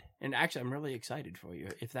weekend. And actually, I'm really excited for you.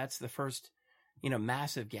 If that's the first,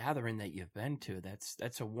 massive gathering that you've been to,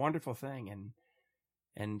 that's a wonderful thing.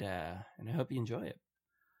 And I hope you enjoy it.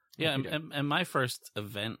 Yeah. And my first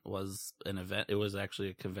event was an event. It was actually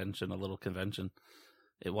a convention, a little convention.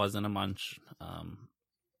 It wasn't a munch.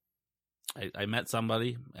 I met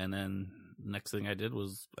somebody, and then next thing I did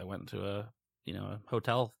was I went to a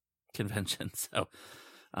hotel convention. So,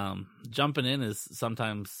 jumping in is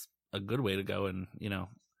sometimes a good way to go. And,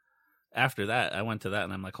 after that, I went to that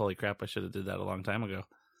and I'm like, holy crap, I should have did that a long time ago.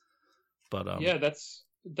 But, yeah, that's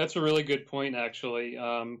a really good point, actually.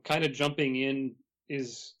 Kind of jumping in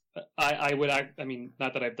is, I mean,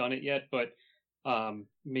 not that I've done it yet, but,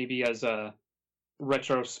 maybe as a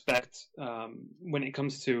retrospect, when it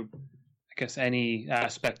comes to, I guess, any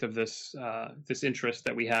aspect of this interest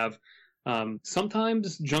that we have,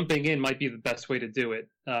 sometimes jumping in might be the best way to do it.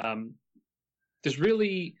 There's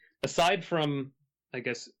really, aside from, I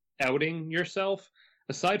guess, outing yourself,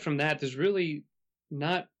 aside from that, there's really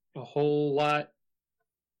not a whole lot.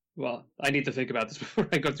 Well, I need to think about this before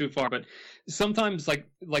I go too far, but sometimes like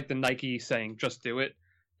the Nike saying, just do it,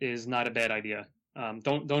 is not a bad idea.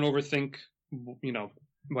 Don't overthink,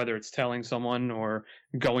 whether it's telling someone or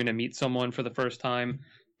going to meet someone for the first time.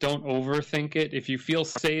 Don't overthink it. If you feel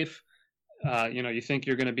safe, you think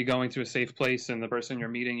you're going to be going to a safe place and the person you're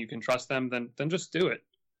meeting, you can trust them, then just do it.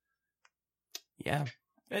 Yeah,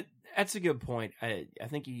 that's a good point. I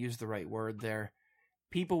think you used the right word there.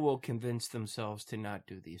 People will convince themselves to not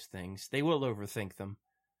do these things. They will overthink them.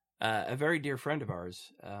 A very dear friend of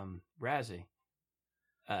ours, Razzie,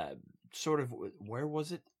 sort of, where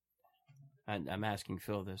was it? I'm asking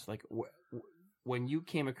Phil this. Like, when you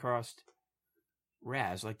came across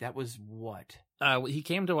Raz, like, that was what? He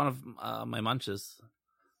came to one of my munches.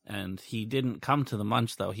 And he didn't come to the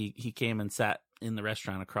munch though. He came and sat in the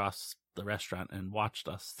restaurant across the restaurant and watched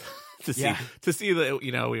us to see that,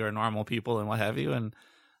 you know, we were normal people and what have you. And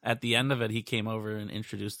at the end of it, he came over and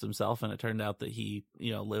introduced himself, and it turned out that he,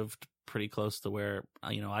 you know, lived pretty close to where,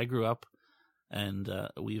 you know, I grew up, and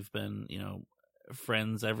we've been, you know,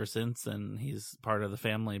 friends ever since, and he's part of the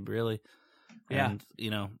family, really. Yeah. And, you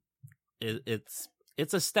know, it's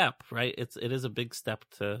a step, right? It is a big step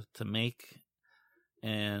to make.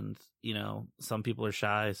 And, you know, some people are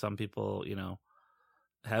shy, some people, you know,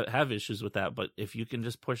 have issues with that, but if you can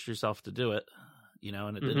just push yourself to do it, you know,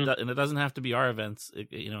 and it doesn't have to be our events.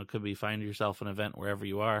 You know, it could be find yourself an event wherever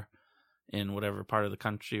you are in whatever part of the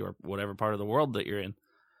country or whatever part of the world that you're in,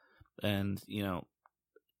 and, you know,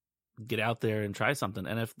 get out there and try something.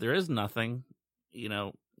 And if there is nothing, you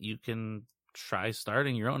know, you can try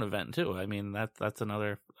starting your own event too. I mean, that's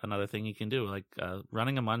another thing you can do. Like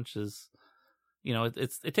running a munch is, you know,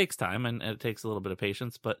 it takes time and it takes a little bit of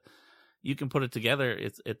patience, but you can put it together.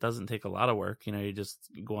 It doesn't take a lot of work. You know, you just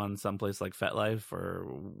go on someplace like FetLife or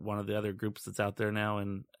one of the other groups that's out there now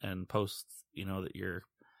and post, you know, that you're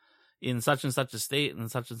in such and such a state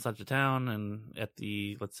and such a town, and at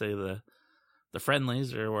the, let's say the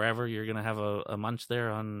Friendlies or wherever, you're going to have a munch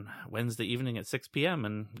there on Wednesday evening at 6 p.m.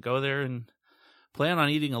 and go there and plan on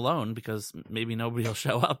eating alone, because maybe nobody will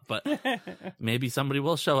show up, but maybe somebody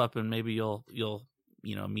will show up, and maybe you'll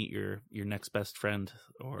you know, meet your next best friend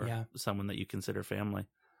or someone that you consider family.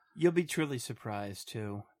 You'll be truly surprised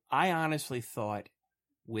too. I honestly thought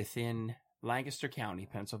within Lancaster County,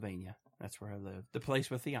 Pennsylvania, that's where I live, the place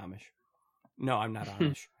with the Amish. No, I'm not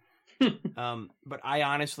Amish. But I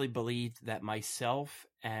honestly believed that myself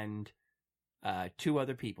and two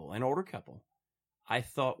other people, an older couple, I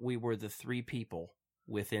thought we were the three people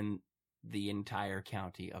within the entire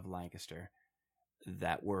county of Lancaster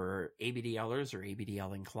that were ABDLers or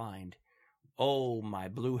ABDL inclined. Oh, my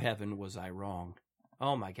blue heaven, was I wrong.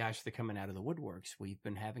 Oh my gosh, they're coming out of the woodworks. We've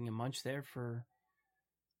been having a munch there for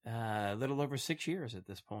a little over 6 years at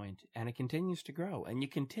this point, and it continues to grow. And you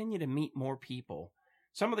continue to meet more people.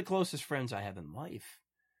 Some of the closest friends I have in life,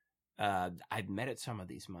 I've met at some of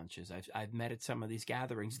these munches. I've met at some of these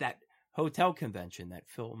gatherings. That hotel convention that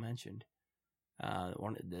Phil mentioned,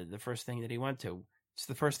 the first thing that he went to, it's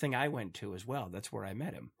the first thing I went to as well. That's where I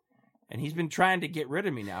met him. And he's been trying to get rid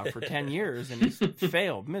of me now for 10 years, and he's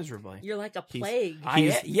failed miserably. You're like a plague.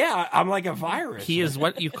 I'm like a virus. He is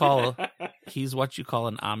what you call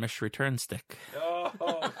an Amish return stick.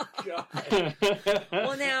 Oh God.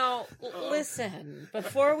 Well, now listen.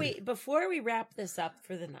 Before we wrap this up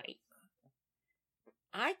for the night,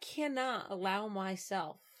 I cannot allow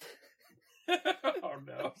myself Oh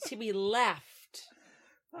no. to be left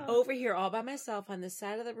over here all by myself on this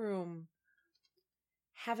side of the room,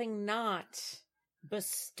 having not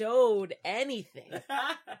bestowed anything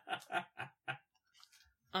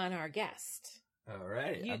on our guest. All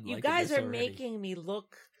right. You guys are making me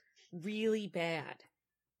look really bad.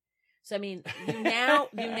 So I mean, you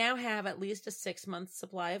now have at least a 6-month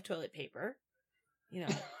supply of toilet paper. You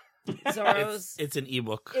know, Zorro's. It's an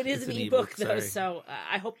ebook. It is an ebook though, sorry. so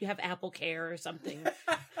I hope you have Apple Care or something.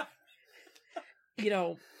 You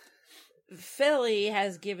know, Philly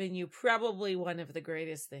has given you probably one of the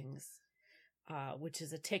greatest things, which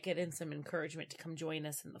is a ticket and some encouragement to come join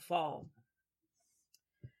us in the fall.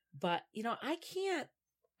 But, you know, I can't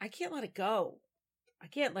let it go. I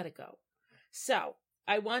can't let it go. So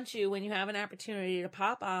I want you, when you have an opportunity, to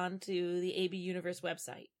pop on to the AB Universe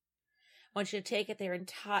website. I want you to take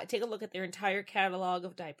a look at their entire catalog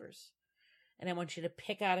of diapers. And I want you to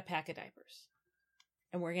pick out a pack of diapers.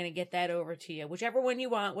 And we're going to get that over to you. Whichever one you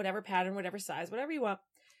want, whatever pattern, whatever size, whatever you want.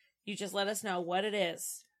 You just let us know what it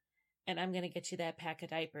is. And I'm going to get you that pack of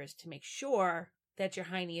diapers to make sure that your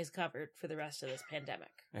hiney is covered for the rest of this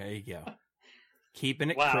pandemic. There you go. Keeping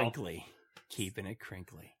it crinkly. Keeping it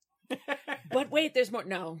crinkly. But wait, there's more.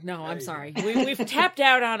 No, I'm sorry. We've tapped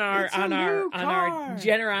out on our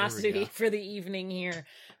generosity for the evening here.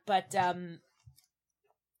 But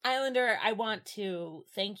Islander, I want to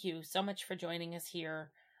thank you so much for joining us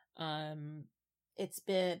here. It's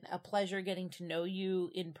been a pleasure getting to know you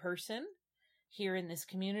in person here in this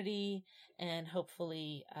community, and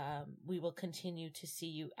hopefully we will continue to see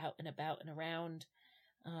you out and about and around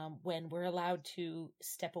when we're allowed to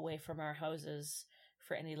step away from our houses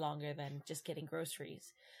for any longer than just getting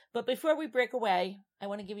groceries. But before we break away, I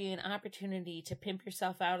want to give you an opportunity to pimp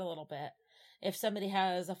yourself out a little bit. If somebody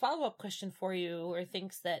has a follow-up question for you, or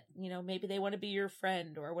thinks that, you know, maybe they want to be your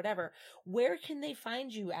friend or whatever, where can they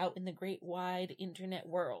find you out in the great wide internet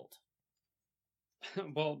world?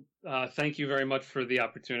 Well, thank you very much for the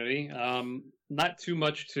opportunity. Not too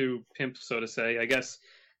much to pimp, so to say. I guess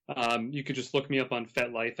you could just look me up on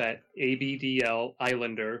FetLife at ABDL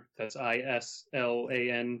Islander. That's ISLANDER.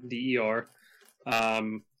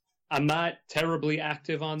 I'm not terribly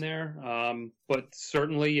active on there, but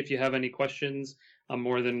certainly if you have any questions, I'm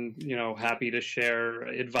more than happy to share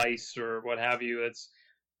advice or what have you. It's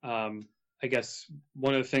I guess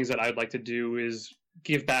one of the things that I'd like to do is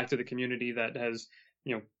give back to the community that has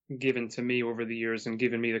given to me over the years and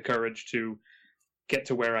given me the courage to get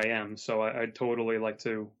to where I am. So I'd totally like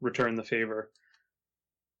to return the favor.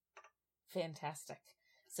 Fantastic.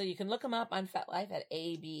 So you can look them up on FetLife at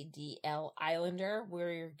ABDL Islander.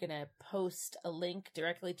 We're going to post a link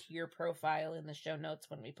directly to your profile in the show notes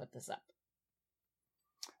when we put this up.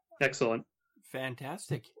 Excellent.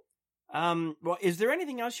 Fantastic. Well, is there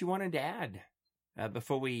anything else you wanted to add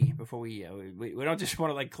before we don't just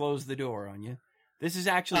want to like close the door on you? This has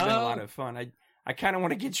actually been a lot of fun. I kind of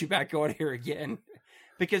want to get you back on here again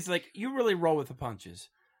because like you really roll with the punches.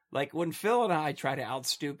 Like when Phil and I try to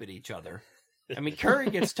out-stupid each other. I mean, Curry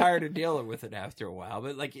gets tired of dealing with it after a while,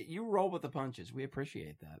 but like you roll with the punches. We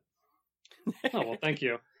appreciate that. Oh, well, thank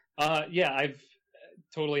you. Yeah, I've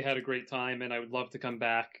totally had a great time and I would love to come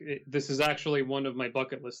back. This is actually one of my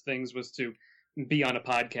bucket list things was to be on a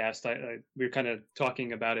podcast. We were kind of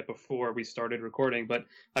talking about it before we started recording, but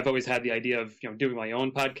I've always had the idea of doing my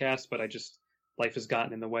own podcast, but life has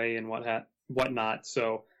gotten in the way and whatnot.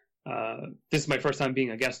 So this is my first time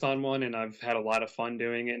being a guest on one, and I've had a lot of fun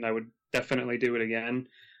doing it, and I would definitely do it again.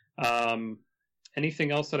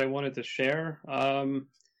 Anything else that I wanted to share?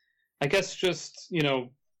 I guess just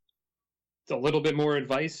a little bit more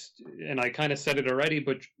advice, and I kind of said it already,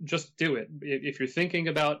 but just do it. If you're thinking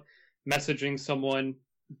about messaging someone,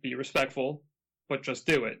 be respectful, but just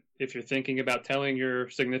do it. If you're thinking about telling your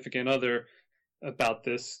significant other about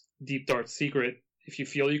this deep dark secret, if you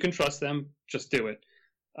feel you can trust them, just do it.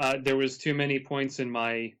 There was too many points in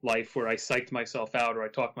my life where I psyched myself out or I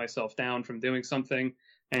talked myself down from doing something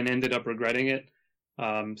and ended up regretting it.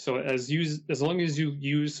 So as long as you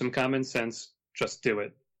use some common sense, just do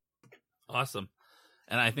it. Awesome.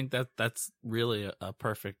 And I think that's really a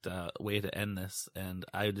perfect way to end this. And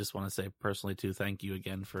I just want to say personally, too, thank you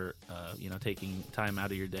again for, taking time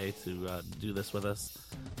out of your day to do this with us.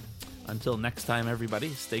 Until next time, everybody,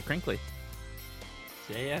 stay crinkly.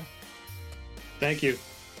 See ya. Thank you.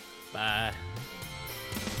 Bye.